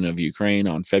invasion of Ukraine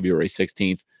on February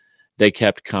 16th. They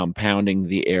kept compounding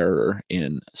the error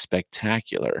in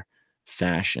spectacular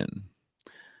fashion.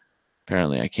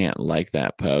 Apparently, I can't like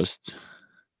that post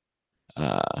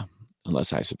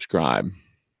unless I subscribe.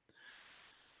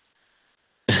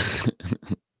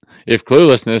 If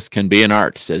cluelessness can be an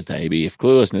art, says Taibbi, if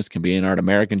cluelessness can be an art,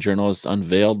 American journalists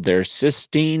unveiled their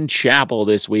Sistine Chapel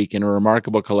this week in a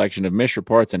remarkable collection of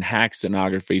misreports and hack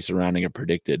stenography surrounding a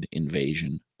predicted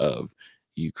invasion of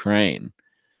Ukraine.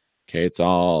 Okay, it's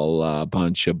all a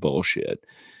bunch of bullshit.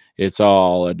 It's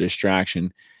all a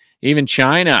distraction. Even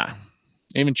China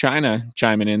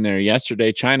chiming in there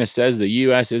yesterday. China says the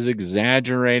U.S. is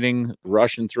exaggerating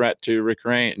Russian threat to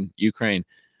Ukraine.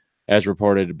 As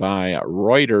reported by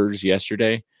Reuters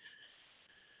yesterday,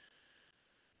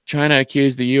 China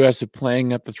accused the U.S. of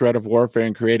playing up the threat of warfare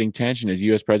and creating tension as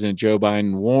U.S. President Joe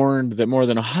Biden warned that more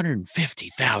than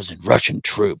 150,000 Russian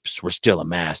troops were still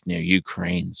amassed near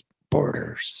Ukraine's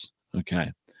borders.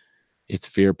 Okay. It's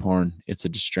fear porn. It's a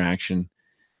distraction.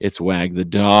 It's wag the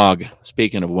dog.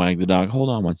 Speaking of wag the dog, hold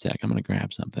on one sec. I'm going to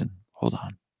grab something. Hold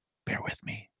on. Bear with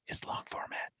me. It's long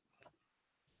format.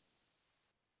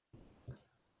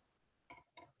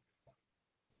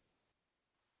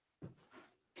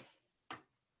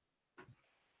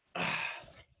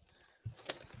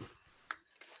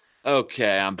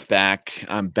 Okay, I'm back.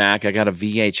 I got a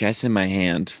VHS in my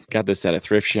hand. Got this at a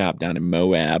thrift shop down in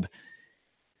Moab.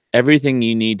 Everything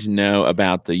you need to know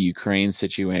about the Ukraine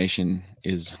situation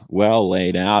is well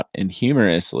laid out and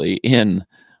humorously in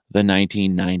the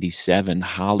 1997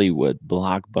 Hollywood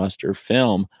blockbuster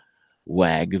film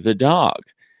Wag the Dog.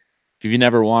 If you've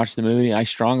never watched the movie, I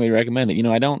strongly recommend it.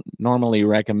 I don't normally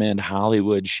recommend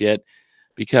Hollywood shit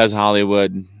because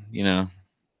Hollywood,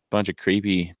 bunch of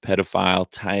creepy pedophile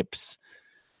types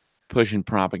pushing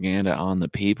propaganda on the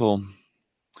people.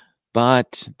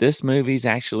 But this movie's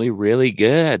actually really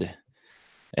good.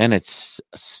 And it's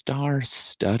a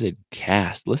star-studded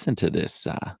cast. Listen to this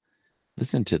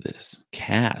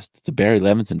cast. It's a Barry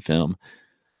Levinson film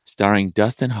starring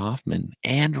Dustin Hoffman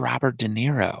and Robert De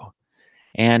Niro.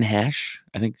 Anne Hesh,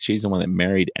 I think she's the one that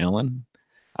married Ellen.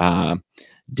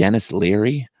 Dennis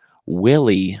Leary,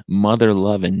 Willie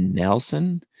Mother-Lovin'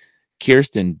 Nelson,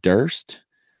 Kirsten Durst.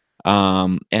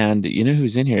 And you know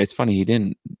who's in here? It's funny, he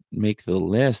didn't make the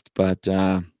list, but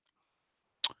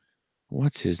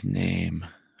what's his name?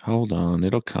 Hold on,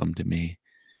 it'll come to me.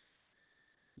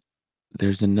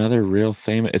 There's another real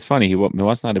famous. It's funny, he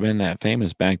must not have been that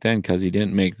famous back then because he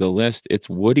didn't make the list. It's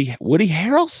Woody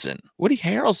Harrelson. Woody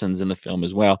Harrelson's in the film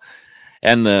as well.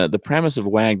 And the premise of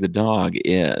Wag the Dog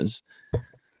is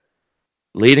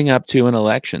leading up to an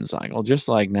election cycle, just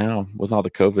like now with all the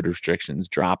COVID restrictions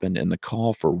dropping and the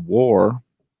call for war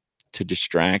to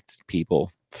distract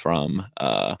people from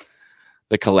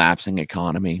the collapsing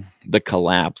economy, the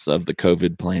collapse of the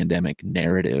COVID pandemic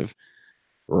narrative,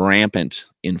 rampant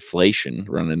inflation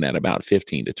running at about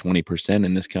 15 to 20%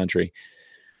 in this country,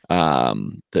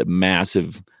 the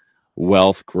massive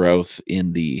wealth growth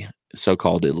in the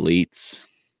so-called elites,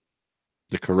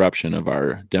 the corruption of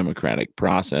our democratic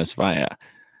process via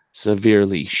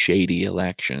severely shady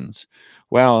elections.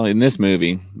 Well, in this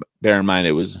movie, bear in mind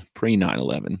it was pre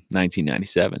 9/11,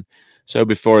 1997. So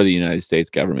before the United States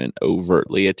government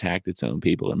overtly attacked its own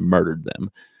people and murdered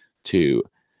them to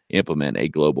implement a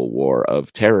global war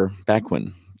of terror, back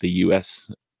when the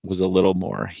U.S. was a little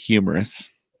more humorous,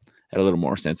 had a little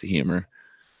more sense of humor,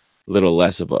 a little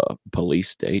less of a police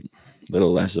state, a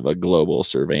little less of a global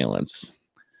surveillance,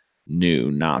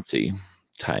 new Nazi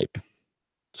type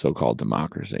so-called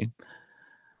democracy.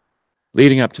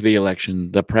 Leading up to the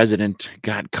election, the president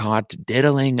got caught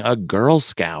diddling a Girl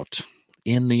Scout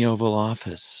in the Oval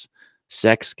Office.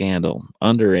 Sex scandal,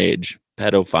 underage,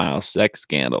 pedophile sex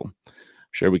scandal. I'm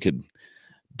sure we could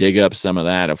dig up some of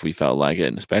that if we felt like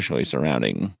it, especially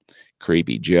surrounding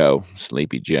Creepy Joe,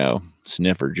 Sleepy Joe,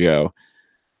 Sniffer Joe,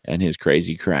 and his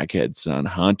crazy crackhead son,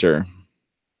 Hunter.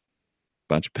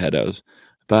 Bunch of pedos.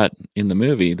 But in the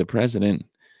movie, the president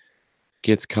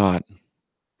gets caught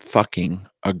fucking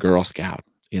a Girl Scout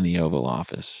in the Oval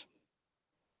Office.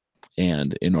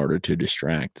 And in order to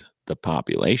distract the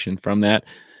population from that,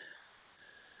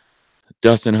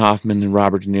 Dustin Hoffman and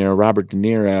Robert De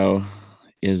Niro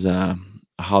is a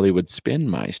Hollywood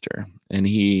spinmeister, and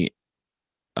he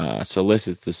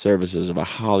solicits the services of a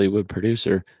Hollywood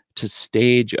producer to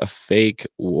stage a fake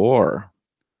war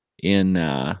in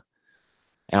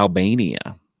Albania.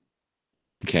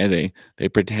 Okay, they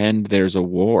pretend there's a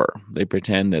war. They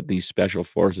pretend that these special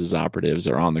forces operatives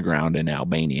are on the ground in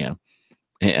Albania,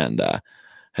 and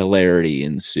hilarity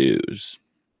ensues.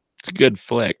 It's a good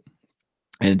flick,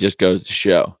 and it just goes to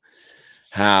show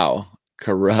how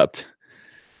corrupt,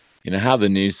 how the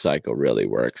news cycle really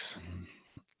works,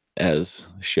 as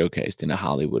showcased in a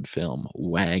Hollywood film,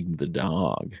 Wag the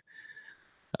Dog.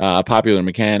 Popular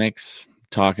Mechanics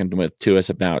talking to us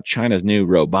about China's new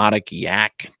robotic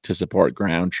yak to support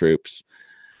ground troops.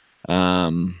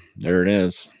 There it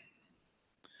is.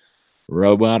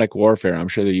 Robotic warfare. I'm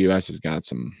sure the U.S. has got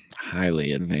some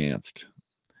highly advanced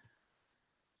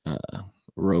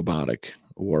robotic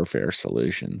warfare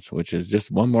solutions, which is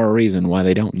just one more reason why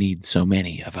they don't need so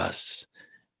many of us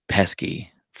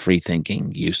pesky,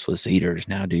 free-thinking, useless eaters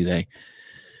now, do they?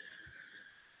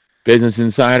 Business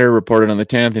Insider reported on the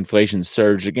 10th, inflation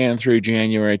surged again through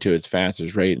January to its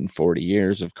fastest rate in 40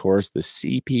 years. Of course, the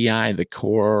CPI, the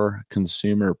Core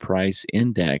Consumer Price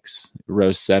Index,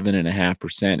 rose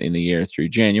 7.5% in the year through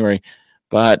January.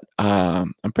 But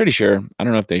I'm pretty sure, I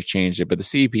don't know if they've changed it, but the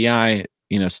CPI,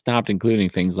 stopped including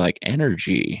things like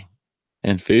energy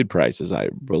and food prices, I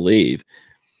believe.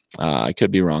 I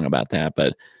could be wrong about that,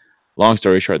 but long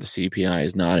story short, the CPI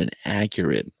is not an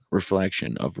accurate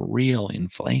reflection of real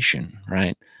inflation,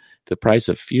 right? The price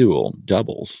of fuel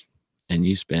doubles and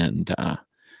you spend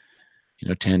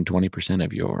 10-20%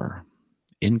 of your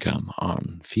income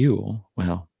on fuel.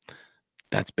 Well,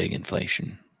 that's big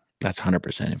inflation. That's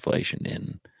 100% inflation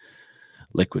in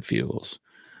liquid fuels.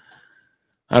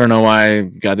 I don't know why I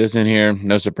got this in here.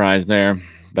 No surprise there.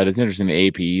 But it's interesting. The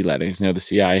AP letting us know the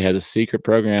CIA has a secret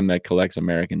program that collects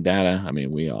American data. I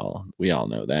mean, we all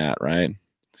know that, right?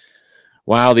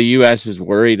 While the U.S. is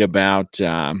worried about,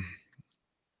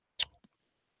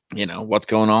 what's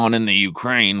going on in the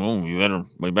Ukraine, well,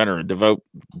 we better devote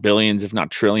billions, if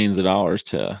not trillions, of dollars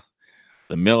to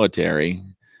the military.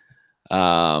 There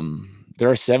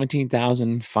are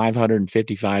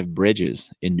 17,555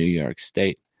 bridges in New York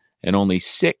State, and only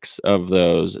 6 of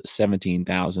those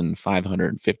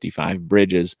 17,555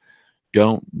 bridges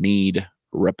don't need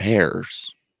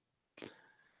repairs.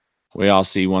 We all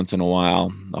see once in a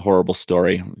while a horrible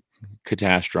story,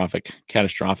 catastrophic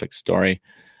story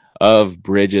of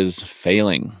bridges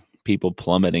failing, people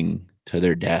plummeting to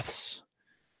their deaths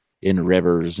in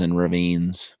rivers and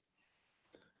ravines,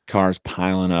 cars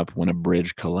piling up when a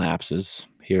bridge collapses.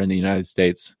 Here in the United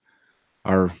States,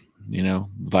 our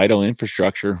vital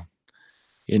infrastructure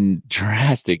in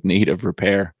drastic need of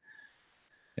repair.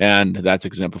 And that's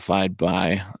exemplified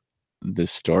by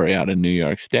this story out of New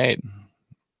York State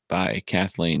by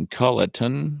Kathleen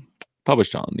Culleton.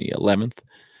 published on the 11th.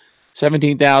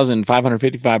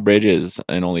 17,555 bridges,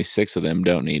 and only 6 of them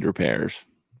don't need repairs,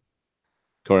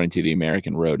 according to the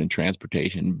American Road and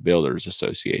Transportation Builders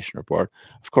Association report.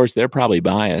 Of course, they're probably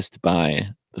biased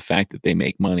by the fact that they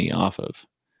make money off of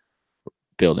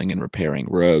building and repairing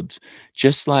roads,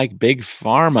 just like Big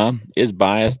Pharma is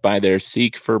biased by their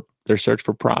search for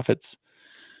profits,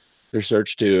 their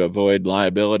search to avoid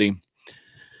liability.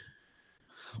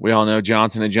 We all know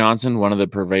Johnson & Johnson, one of the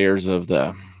purveyors of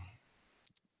the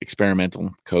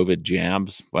experimental COVID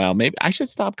jabs. Well, maybe I should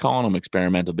stop calling them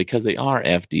experimental because they are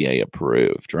FDA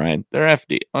approved, right? They're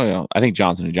FDA. Oh, yeah, I think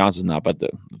Johnson & Johnson's not, but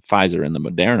the Pfizer and the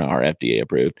Moderna are FDA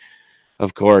approved.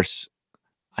 Of course,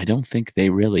 I don't think they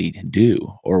really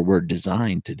do or were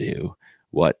designed to do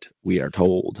what we are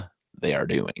told they are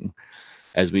doing.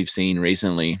 As we've seen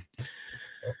recently,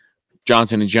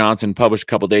 Johnson & Johnson published a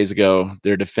couple days ago,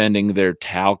 they're defending their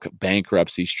talc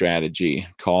bankruptcy strategy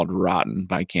called Rotten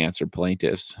by Cancer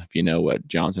Plaintiffs. If you know what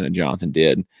Johnson & Johnson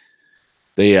did,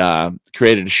 they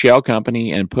created a shell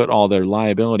company and put all their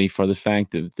liability for the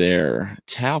fact that their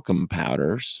talcum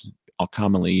powders, are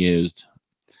commonly used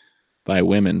by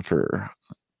women for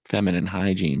feminine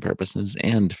hygiene purposes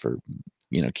and for,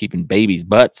 keeping babies'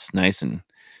 butts nice and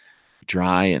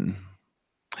dry and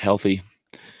healthy.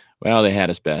 Well, they had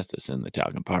asbestos in the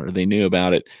talcum powder. They knew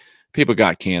about it. People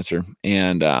got cancer,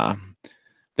 and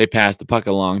they passed the puck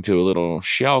along to a little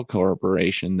shell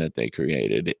corporation that they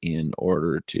created in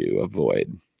order to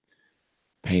avoid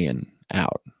paying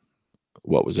out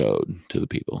what was owed to the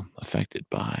people affected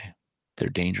by their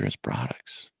dangerous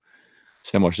products.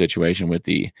 Similar situation with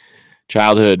the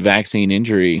childhood vaccine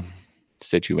injury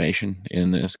situation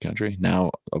in this country,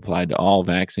 now applied to all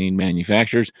vaccine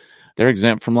manufacturers. They're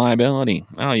exempt from liability.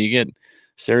 Oh, you get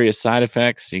serious side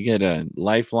effects, you get a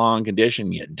lifelong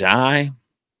condition, you die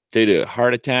due to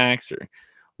heart attacks or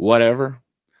whatever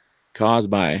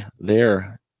caused by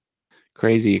their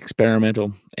crazy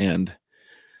experimental and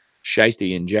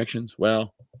shiesty injections.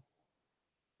 Well,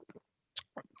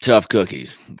 tough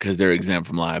cookies because they're exempt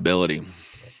from liability.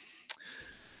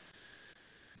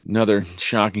 Another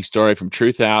shocking story from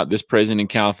Truth Out. This prison in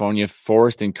California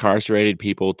forced incarcerated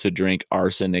people to drink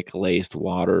arsenic-laced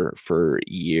water for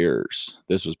years.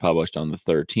 This was published on the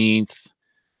 13th.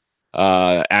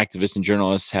 Activists and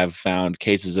journalists have found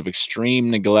cases of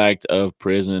extreme neglect of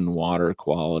prison water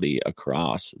quality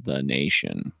across the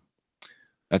nation.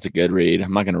 That's a good read.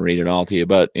 I'm not going to read it all to you,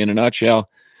 but in a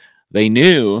nutshell, they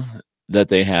knew that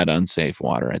they had unsafe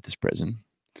water at this prison,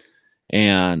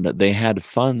 and they had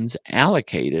funds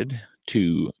allocated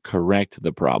to correct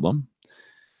the problem.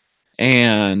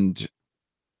 And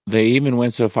they even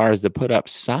went so far as to put up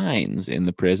signs in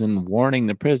the prison warning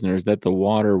the prisoners that the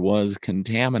water was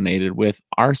contaminated with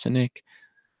arsenic,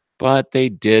 but they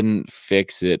didn't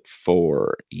fix it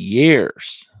for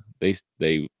years.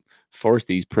 They forced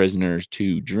these prisoners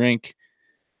to drink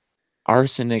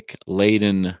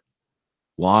arsenic-laden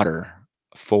water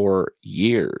for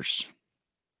years.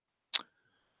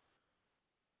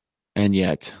 And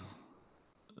yet,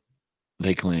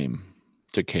 they claim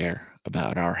to care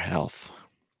about our health.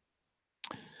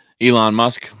 Elon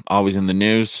Musk, always in the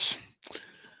news,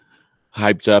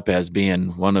 hyped up as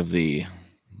being one of the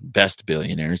best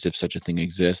billionaires, if such a thing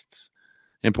exists.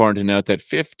 Important to note that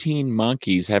 15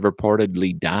 monkeys have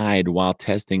reportedly died while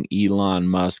testing Elon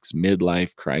Musk's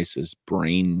midlife crisis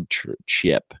brain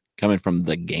chip, coming from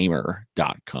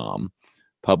thegamer.com,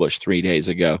 published 3 days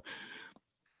ago.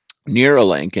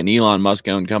 Neuralink, an Elon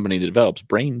Musk-owned company that develops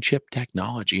brain chip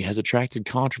technology, has attracted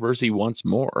controversy once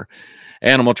more.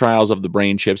 Animal trials of the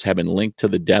brain chips have been linked to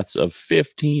the deaths of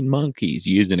 15 monkeys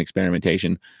used in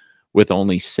experimentation, with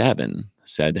only 7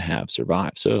 said to have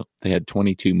survived. So they had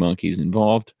 22 monkeys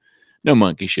involved. No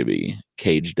monkey should be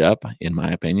caged up, in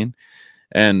my opinion,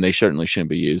 and they certainly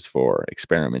shouldn't be used for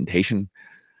experimentation.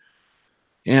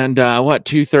 And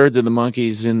 2/3 of the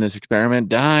monkeys in this experiment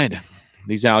died.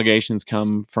 These allegations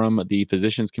come from the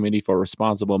Physicians Committee for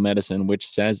Responsible Medicine, which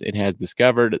says it has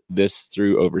discovered this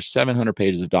through over 700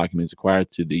 pages of documents acquired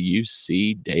through the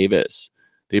UC Davis.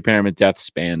 The apparent deaths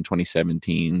span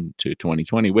 2017 to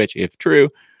 2020, which, if true,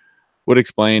 would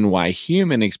explain why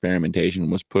human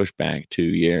experimentation was pushed back 2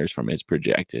 years from its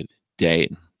projected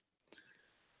date.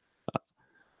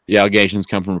 The allegations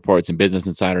come from reports in Business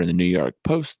Insider and the New York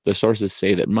Post. The sources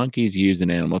say that monkeys used in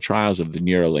animal trials of the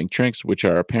Neuralink chips, which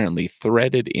are apparently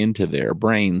threaded into their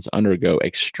brains, undergo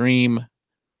extreme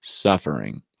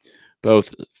suffering.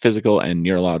 Both physical and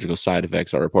neurological side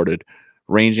effects are reported,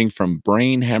 ranging from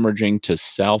brain hemorrhaging to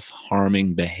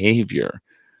self-harming behavior.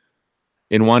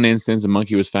 In one instance, a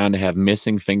monkey was found to have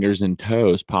missing fingers and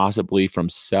toes, possibly from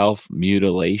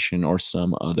self-mutilation or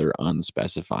some other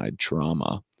unspecified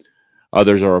trauma.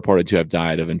 Others are reported to have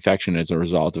died of infection as a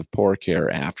result of poor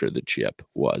care after the chip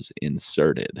was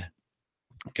inserted.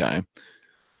 Okay.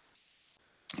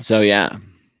 So, yeah,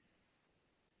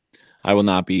 I will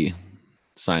not be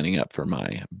signing up for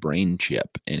my brain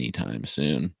chip anytime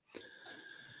soon.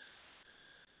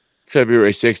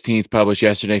 February 16th, published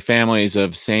yesterday, families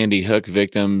of Sandy Hook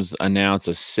victims announce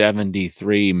a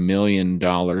 $73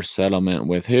 million settlement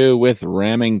with who? With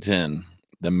Remington,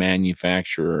 the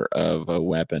manufacturer of a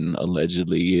weapon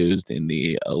allegedly used in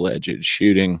the alleged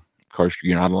shooting. Of course,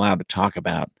 you're not allowed to talk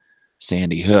about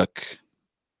Sandy Hook,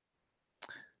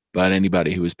 but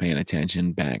anybody who was paying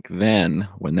attention back then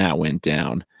when that went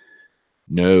down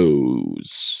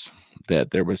knows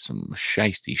that there was some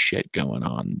shisty shit going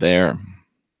on there.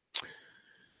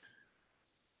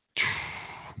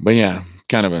 But yeah,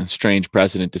 kind of a strange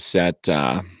precedent to set,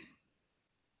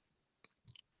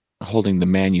 holding the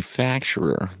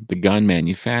manufacturer, the gun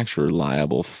manufacturer,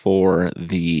 liable for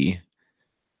the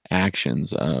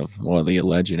actions of, well, the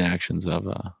alleged actions of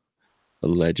a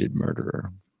alleged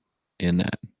murderer in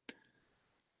that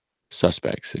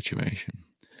suspect situation.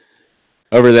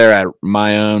 Over there at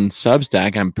my own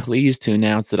Substack, I'm pleased to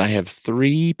announce that I have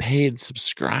 3 paid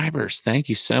subscribers. Thank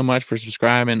you so much for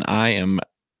subscribing. I am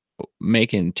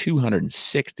making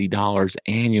 $260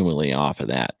 annually off of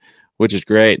that, which is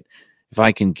great. If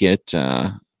I can get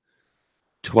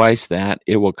twice that,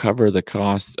 it will cover the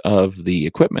cost of the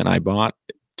equipment I bought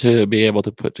to be able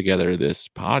to put together this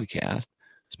podcast.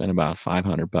 Spent about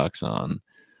 $500 on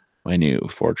my new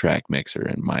 4-track mixer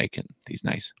and mic and these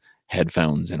nice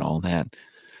headphones and all that.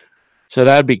 So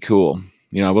that'd be cool.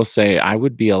 I will say I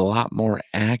would be a lot more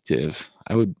active.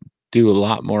 I would do a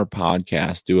lot more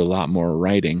podcasts, do a lot more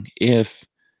writing if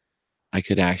I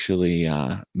could actually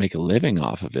make a living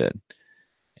off of it.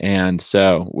 And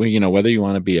so, whether you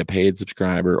want to be a paid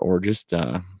subscriber or just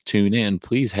tune in,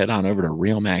 please head on over to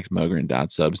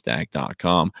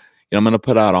realmaxmogren.substack.com. I'm going to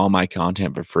put out all my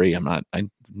content for free. I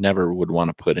never would want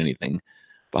to put anything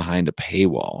behind a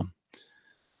paywall.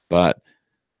 But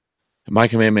my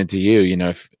commitment to you,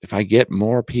 if I get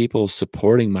more people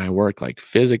supporting my work, like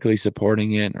physically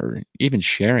supporting it or even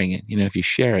sharing it, if you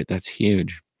share it, that's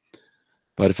huge.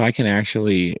 But if I can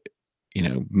actually,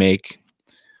 make,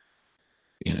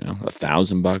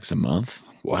 $1,000 a month,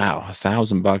 wow,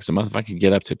 $1,000 a month. If I could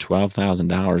get up to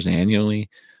 $12,000 annually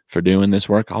for doing this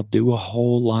work, I'll do a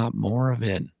whole lot more of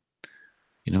it.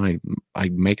 I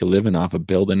make a living off of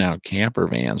building out camper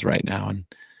vans right now, and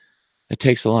it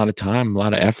takes a lot of time, a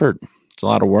lot of effort. It's a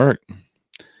lot of work.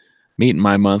 Meeting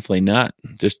my monthly nut,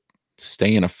 just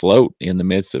staying afloat in the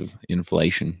midst of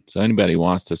inflation. So anybody who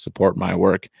wants to support my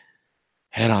work,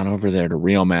 head on over there to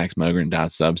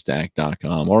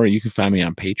realmaxmogren.substack.com, or you can find me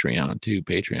on Patreon too.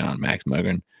 Patreon, Max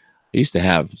Mogren. I used to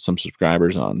have some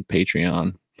subscribers on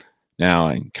Patreon. Now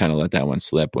I kind of let that one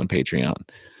slip when Patreon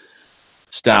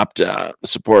stopped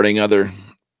supporting other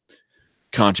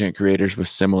content creators with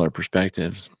similar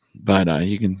perspectives. But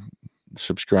you can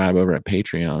subscribe over at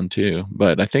Patreon too.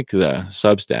 But I think the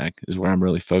Substack is where I'm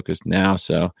really focused now.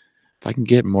 So if I can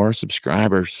get more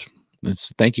subscribers,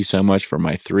 thank you so much for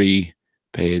my 3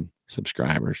 paid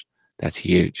subscribers. That's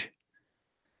huge.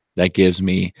 That gives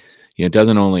me, it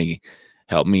doesn't only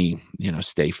help me,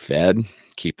 stay fed,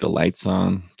 keep the lights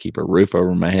on, keep a roof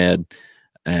over my head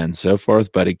and so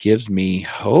forth, but it gives me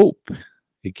hope.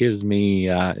 It gives me,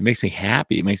 it makes me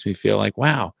happy. It makes me feel like,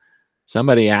 wow,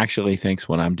 somebody actually thinks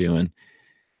what I'm doing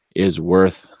is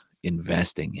worth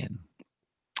investing in.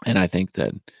 And I think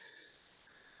that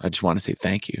I just want to say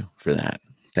thank you for that.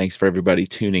 Thanks for everybody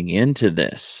tuning into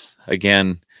this.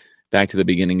 Again, back to the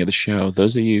beginning of the show,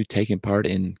 those of you taking part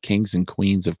in Kings and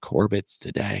Queens of Corbett's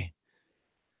today,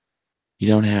 you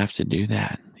don't have to do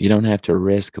that. You don't have to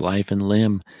risk life and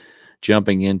limb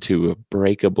jumping into a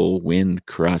breakable wind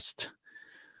crust,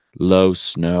 low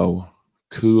snow,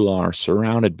 couloir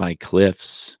surrounded by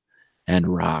cliffs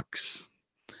and rocks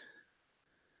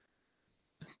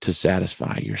to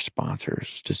satisfy your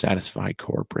sponsors, to satisfy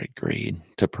corporate greed,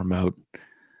 to promote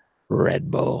Red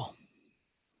Bull,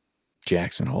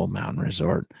 Jackson Hole Mountain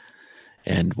Resort,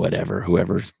 and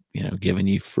whoever's, giving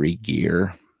you free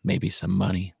gear, maybe some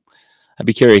money. I'd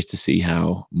be curious to see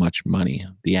how much money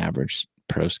the average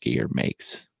pro skier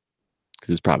makes, because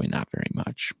it's probably not very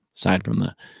much, aside from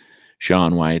the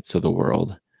Shaun Whites of the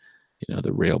world,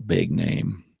 the real big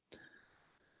name,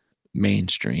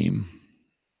 mainstream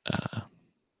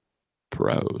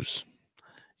pros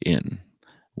in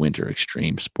winter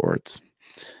extreme sports.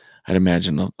 I'd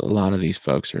imagine a lot of these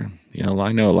folks are,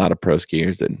 I know a lot of pro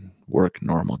skiers that work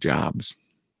normal jobs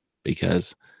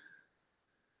because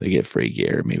they get free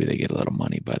gear. Maybe they get a little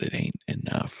money, but it ain't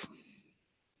enough.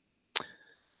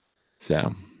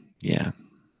 So, yeah,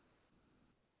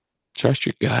 trust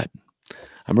your gut.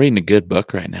 I'm reading a good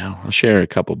book right now. I'll share a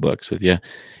couple books with you.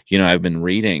 I've been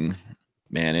reading,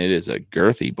 man, it is a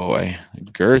girthy boy,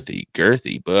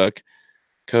 girthy book.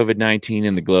 COVID-19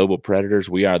 and the Global Predators,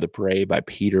 We Are the Prey by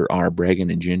Peter R.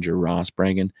 Bregan and Ginger Ross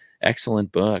Bregan.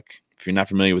 Excellent book. If you're not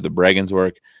familiar with the Bregan's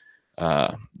work,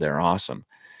 they're awesome.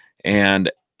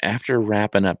 And after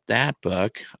wrapping up that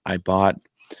book, I bought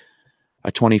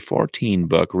a 2014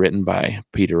 book written by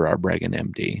Peter R. Bregan,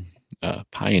 MD, a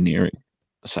pioneering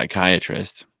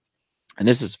psychiatrist. And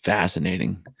this is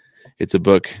fascinating. It's a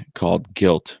book called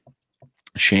Guilt,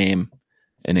 Shame,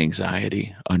 and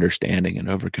Anxiety, Understanding and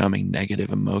Overcoming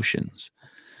Negative Emotions.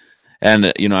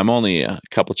 And, I'm only a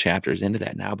couple chapters into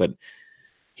that now, but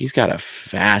he's got a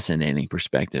fascinating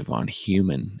perspective on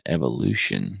human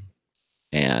evolution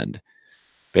and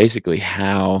basically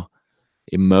how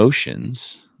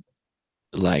emotions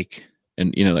like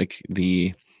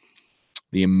the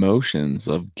emotions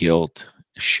of guilt,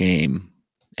 shame,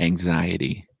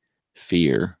 anxiety,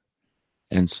 fear,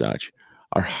 and such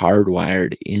are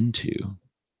hardwired into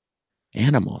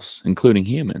animals, including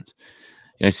humans.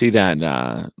 I see that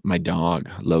my dog,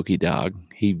 Loki dog,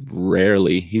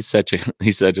 he's such a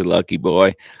he's such a lucky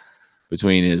boy.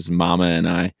 Between his mama and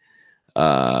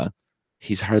I,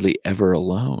 he's hardly ever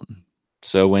alone.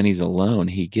 So when he's alone,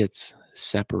 he gets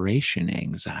separation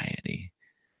anxiety.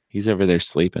 He's over there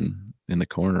sleeping in the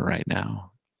corner right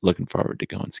now, looking forward to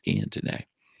going skiing today.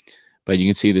 But you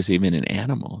can see this even in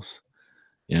animals.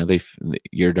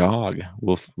 Your dog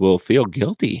will feel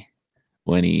guilty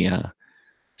when he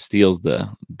steals the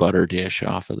butter dish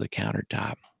off of the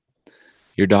countertop.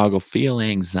 Your dog will feel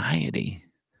anxiety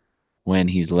when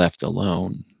he's left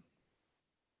alone,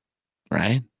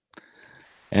 right?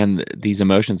 And these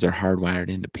emotions are hardwired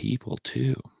into people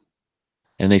too.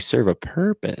 And they serve a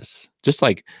purpose. Just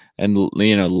like, and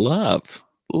love.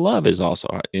 Love is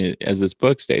also, as this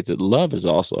book states, love is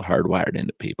also hardwired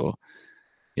into people.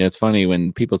 It's funny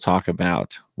when people talk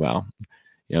about, well,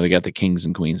 they got the kings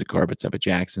and queens of Corbett's up at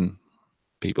Jackson,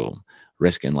 people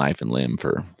risking life and limb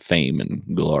for fame and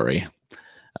glory,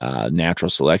 natural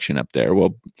selection up there.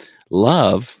 Well,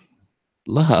 love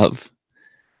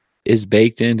is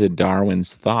baked into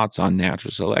Darwin's thoughts on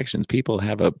natural selections. People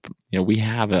have we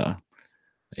have a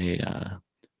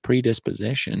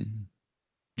predisposition,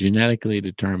 genetically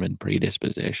determined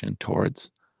predisposition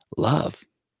towards love,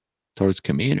 towards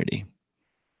community.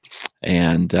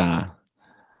 And the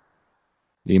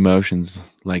emotions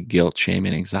like guilt, shame,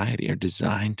 and anxiety are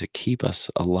designed to keep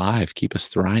us alive, keep us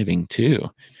thriving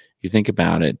too. You think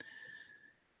about it,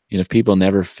 if people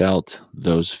never felt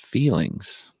those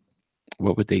feelings,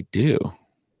 what would they do?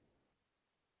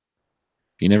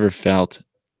 If you never felt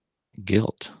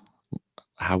guilt,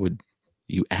 how would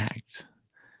you act?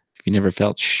 If you never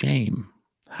felt shame,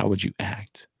 how would you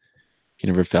act? If you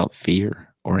never felt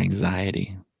fear or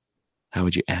anxiety, how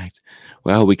would you act?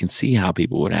 Well, we can see how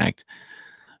people would act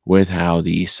with how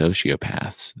the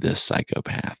sociopaths, the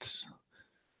psychopaths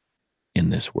in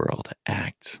this world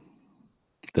act.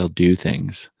 They'll do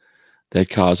things that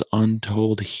cause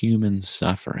untold human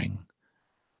suffering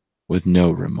with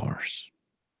no remorse.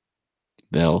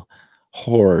 They'll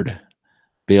hoard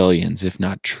billions, if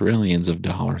not trillions of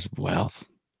dollars of wealth.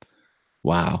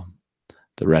 Wow.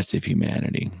 The rest of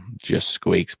humanity just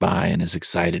squeaks by and is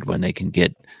excited when they can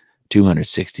get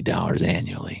 $260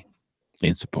 annually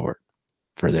in support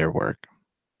for their work.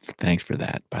 Thanks for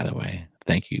that, by the way.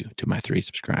 Thank you to my 3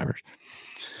 subscribers.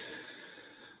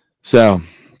 So,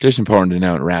 just important to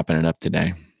note, wrapping it up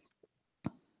today.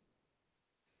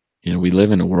 We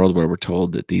live in a world where we're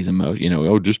told that these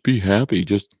emotions, just be happy.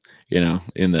 Just,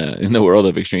 in the world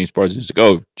of extreme sports, it's like,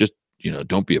 oh, just,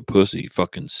 don't be a pussy.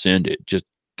 Fucking send it. Just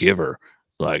give her.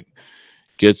 Like,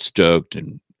 get stoked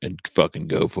and fucking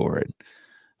go for it.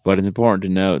 But it's important to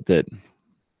note that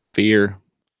fear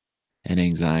and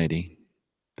anxiety,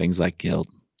 things like guilt,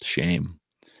 shame,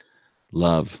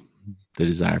 love, the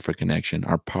desire for connection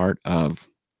are part of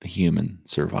the human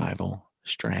survival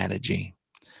strategy.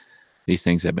 These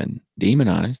things have been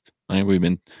demonized. We've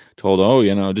been told,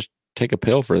 oh, just take a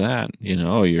pill for that.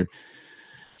 You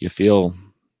feel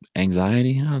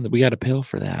anxiety. We got a pill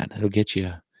for that. It'll get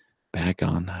you back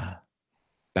on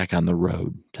the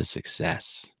road to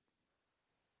success.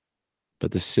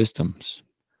 But the systems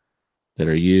that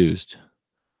are used,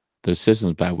 those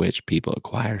systems by which people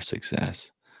acquire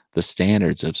success, the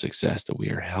standards of success that we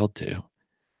are held to,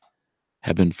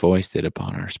 have been foisted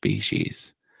upon our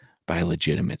species by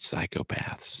legitimate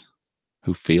psychopaths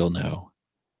who feel no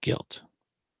guilt,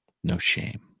 no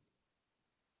shame.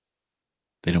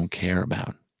 They don't care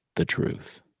about the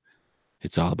truth.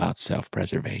 It's all about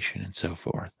self-preservation and so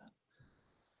forth.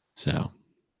 So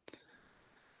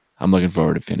I'm looking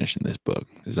forward to finishing this book,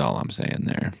 is all I'm saying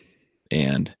there.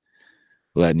 And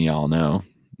letting y'all know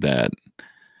that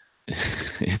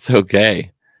it's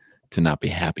okay to not be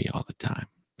happy all the time.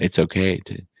 It's okay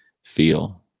to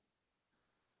feel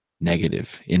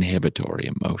negative, inhibitory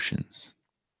emotions.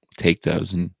 Take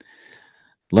those and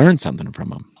learn something from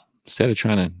them instead of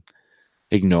trying to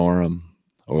ignore them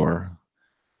or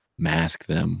mask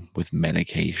them with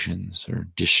medications or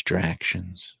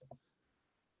distractions.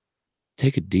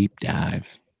 Take a deep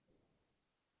dive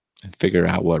and figure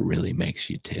out what really makes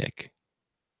you tick.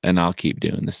 And I'll keep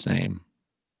doing the same.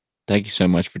 Thank you so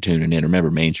much for tuning in. Remember,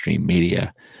 mainstream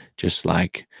media, just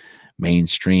like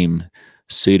mainstream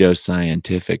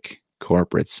pseudoscientific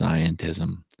corporate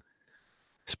scientism,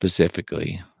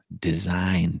 specifically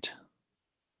designed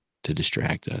to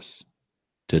distract us,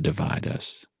 to divide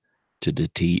us, to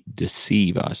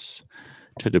deceive us,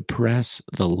 to depress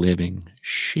the living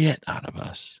shit out of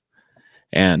us,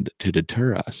 and to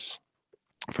deter us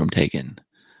from taking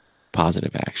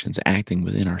positive actions, acting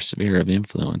within our sphere of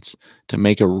influence to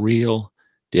make a real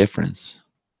difference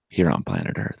here on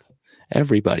planet Earth.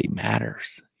 Everybody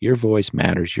matters. Your voice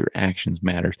matters. Your actions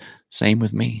matter. Same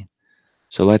with me.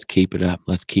 So let's keep it up.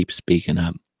 Let's keep speaking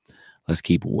up. Let's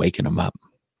keep waking them up.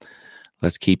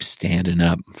 Let's keep standing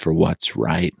up for what's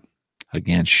right.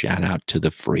 Again, shout out to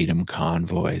the freedom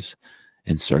convoys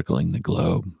encircling the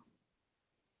globe.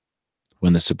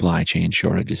 When the supply chain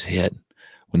shortages hit,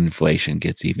 when inflation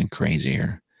gets even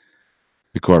crazier,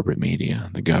 the corporate media,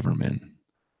 the government,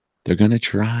 they're going to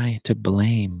try to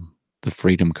blame the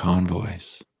freedom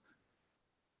convoys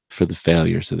for the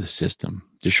failures of the system.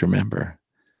 Just remember,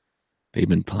 they've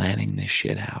been planning this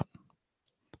shit out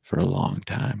for a long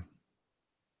time.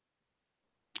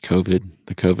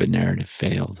 The COVID narrative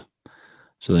failed.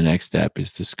 So the next step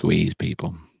is to squeeze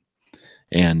people.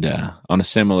 And on a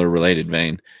similar related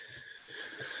vein,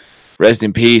 rest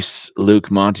in peace, Luc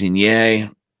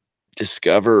Montagnier,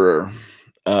 discoverer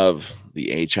of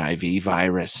the HIV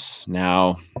virus.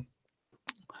 Now,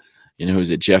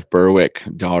 who's it? Jeff Berwick,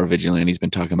 dollar vigilante's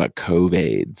been talking about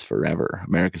COVIDs forever.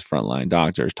 America's frontline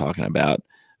doctors talking about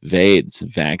VAIDS,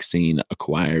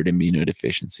 vaccine-acquired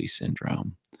immunodeficiency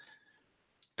syndrome.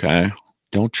 Okay?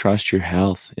 Don't trust your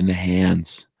health in the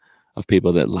hands of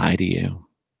people that lie to you,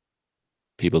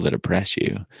 people that oppress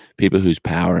you, people whose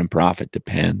power and profit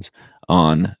depends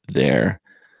on their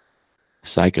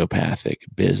psychopathic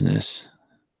business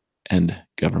and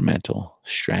governmental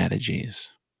strategies.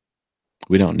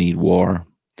 We don't need war,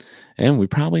 and we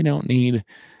probably don't need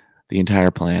the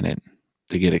entire planet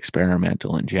to get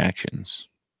experimental injections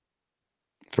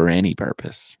for any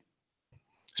purpose,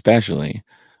 especially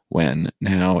when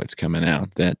now it's coming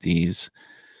out that these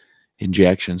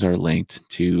injections are linked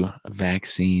to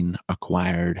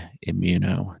vaccine-acquired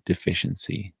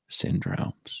immunodeficiency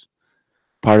syndromes.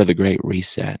 Part of the Great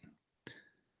Reset.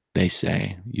 They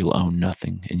say you'll own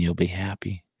nothing and you'll be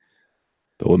happy.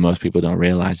 But what most people don't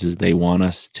realize is they want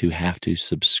us to have to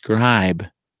subscribe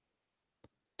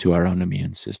to our own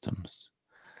immune systems.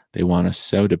 They want us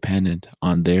so dependent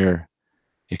on their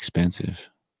expensive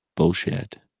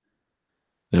bullshit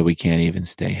that we can't even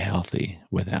stay healthy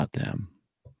without them.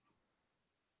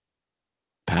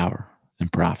 Power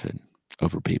and profit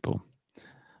over people,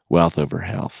 wealth over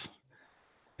health.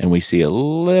 And we see a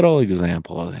little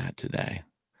example of that today.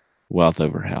 Wealth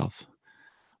over health.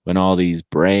 When all these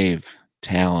brave,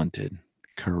 talented,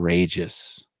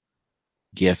 courageous,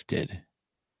 gifted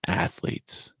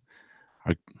athletes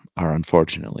are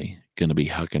unfortunately going to be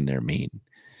hucking their meat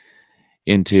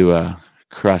into a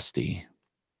crusty,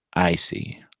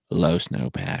 icy, low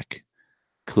snowpack,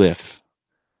 cliff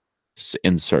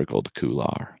encircled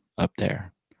couloir up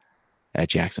there at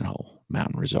Jackson Hole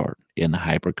Mountain Resort in the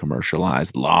hyper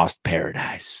commercialized lost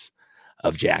paradise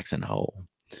of Jackson Hole.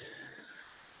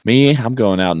 Me, I'm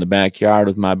going out in the backyard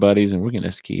with my buddies and we're going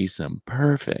to ski some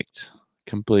perfect,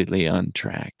 completely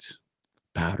untracked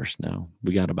powder snow.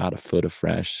 We got about a foot of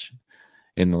fresh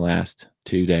in the last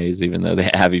 2 days, even though the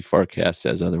heavy forecast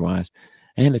says otherwise.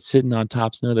 And it's sitting on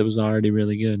top snow that was already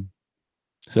really good.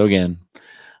 So again,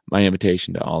 my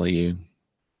invitation to all of you,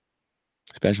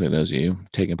 especially those of you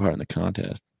taking part in the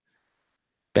contest,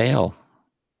 bail,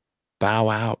 bow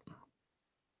out,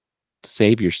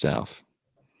 save yourself.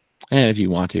 And if you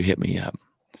want to, hit me up.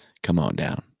 Come on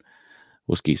down.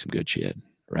 We'll ski some good shit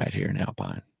right here in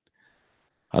Alpine.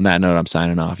 On that note, I'm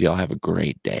signing off. Y'all have a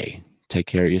great day. Take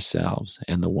care of yourselves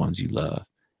and the ones you love.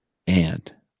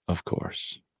 And, of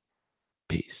course,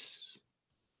 peace.